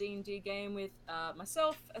is our D&D game with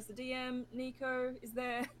myself as the DM, Nico is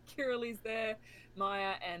there, Kirill is there,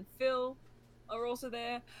 Maya and Phil are also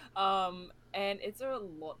there, and it's a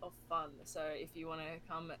lot of fun. So if you want to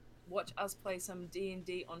come watch us play some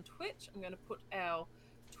D&D on Twitch, I'm going to put our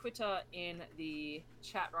Twitter in the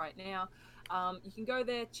chat right now. You can go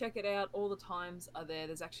there, check it out. All the times are there.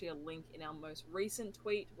 There's actually a link in our most recent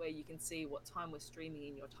tweet where you can see what time we're streaming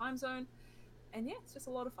in your time zone. And yeah, it's just a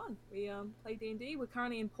lot of fun. We play D&D. We're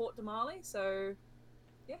currently in Port Damali, so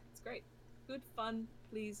yeah, it's great. Good fun.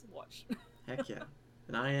 Please watch. Heck yeah.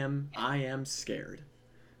 And I am scared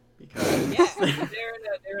because yeah, they're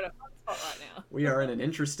in a fun spot right now. we are in an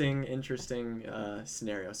interesting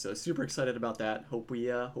scenario. So super excited about that. Hope we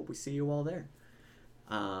see you all there.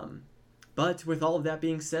 But with all of that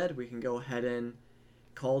being said, we can go ahead and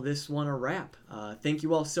call this one a wrap. Thank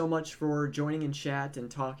you all so much for joining in chat and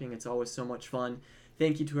talking. It's always so much fun.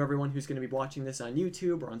 Thank you to everyone who's going to be watching this on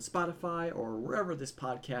YouTube or on Spotify or wherever this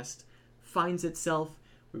podcast finds itself.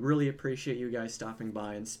 We really appreciate you guys stopping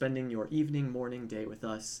by and spending your evening, morning, day with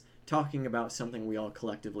us, talking about something we all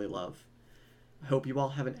collectively love. I hope you all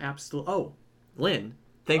have an absolute... Oh, Lynn,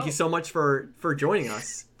 thank you so much for joining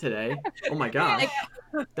us today. Oh my gosh.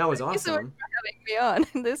 That was Thank you so much awesome. for having me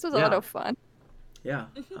on. This was a lot of fun. Yeah.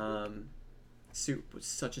 Soup was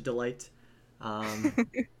such a delight.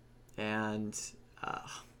 And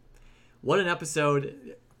what an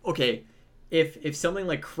episode. Okay, if something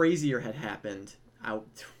like crazier had happened,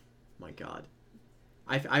 my God.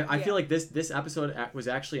 I feel like this episode was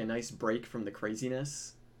actually a nice break from the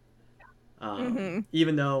craziness.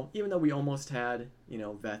 Even though we almost had,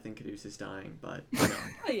 Veth and Caduceus dying, but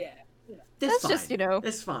Oh yeah. That's just,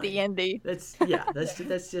 it's fine. D&D. That's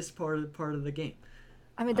just part of the game.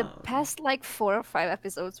 I mean, the past like 4 or 5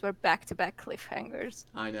 episodes were back-to-back cliffhangers.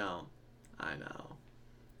 I know.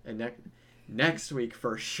 And next week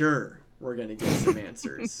for sure we're gonna get some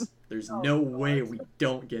answers. There's no way we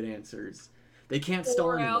don't get answers. They can't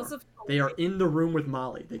stall anymore. They are in the room with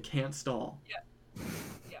Molly. They can't stall.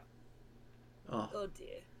 Yeah. Oh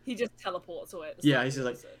dear. He just teleports away. Yeah, he's just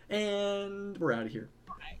like, and we're out of here.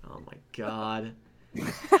 Oh my God.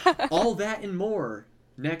 All that and more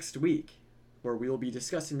next week, where we will be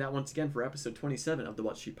discussing that once again for episode 27 of the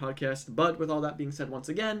What Sheep Podcast. But with all that being said, once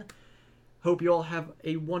again, Hope you all have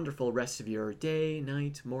a wonderful rest of your day,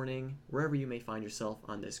 night, morning, wherever you may find yourself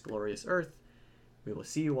on this glorious earth. We will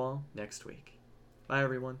see you all next week. Bye,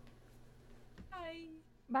 everyone. Bye.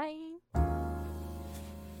 Bye.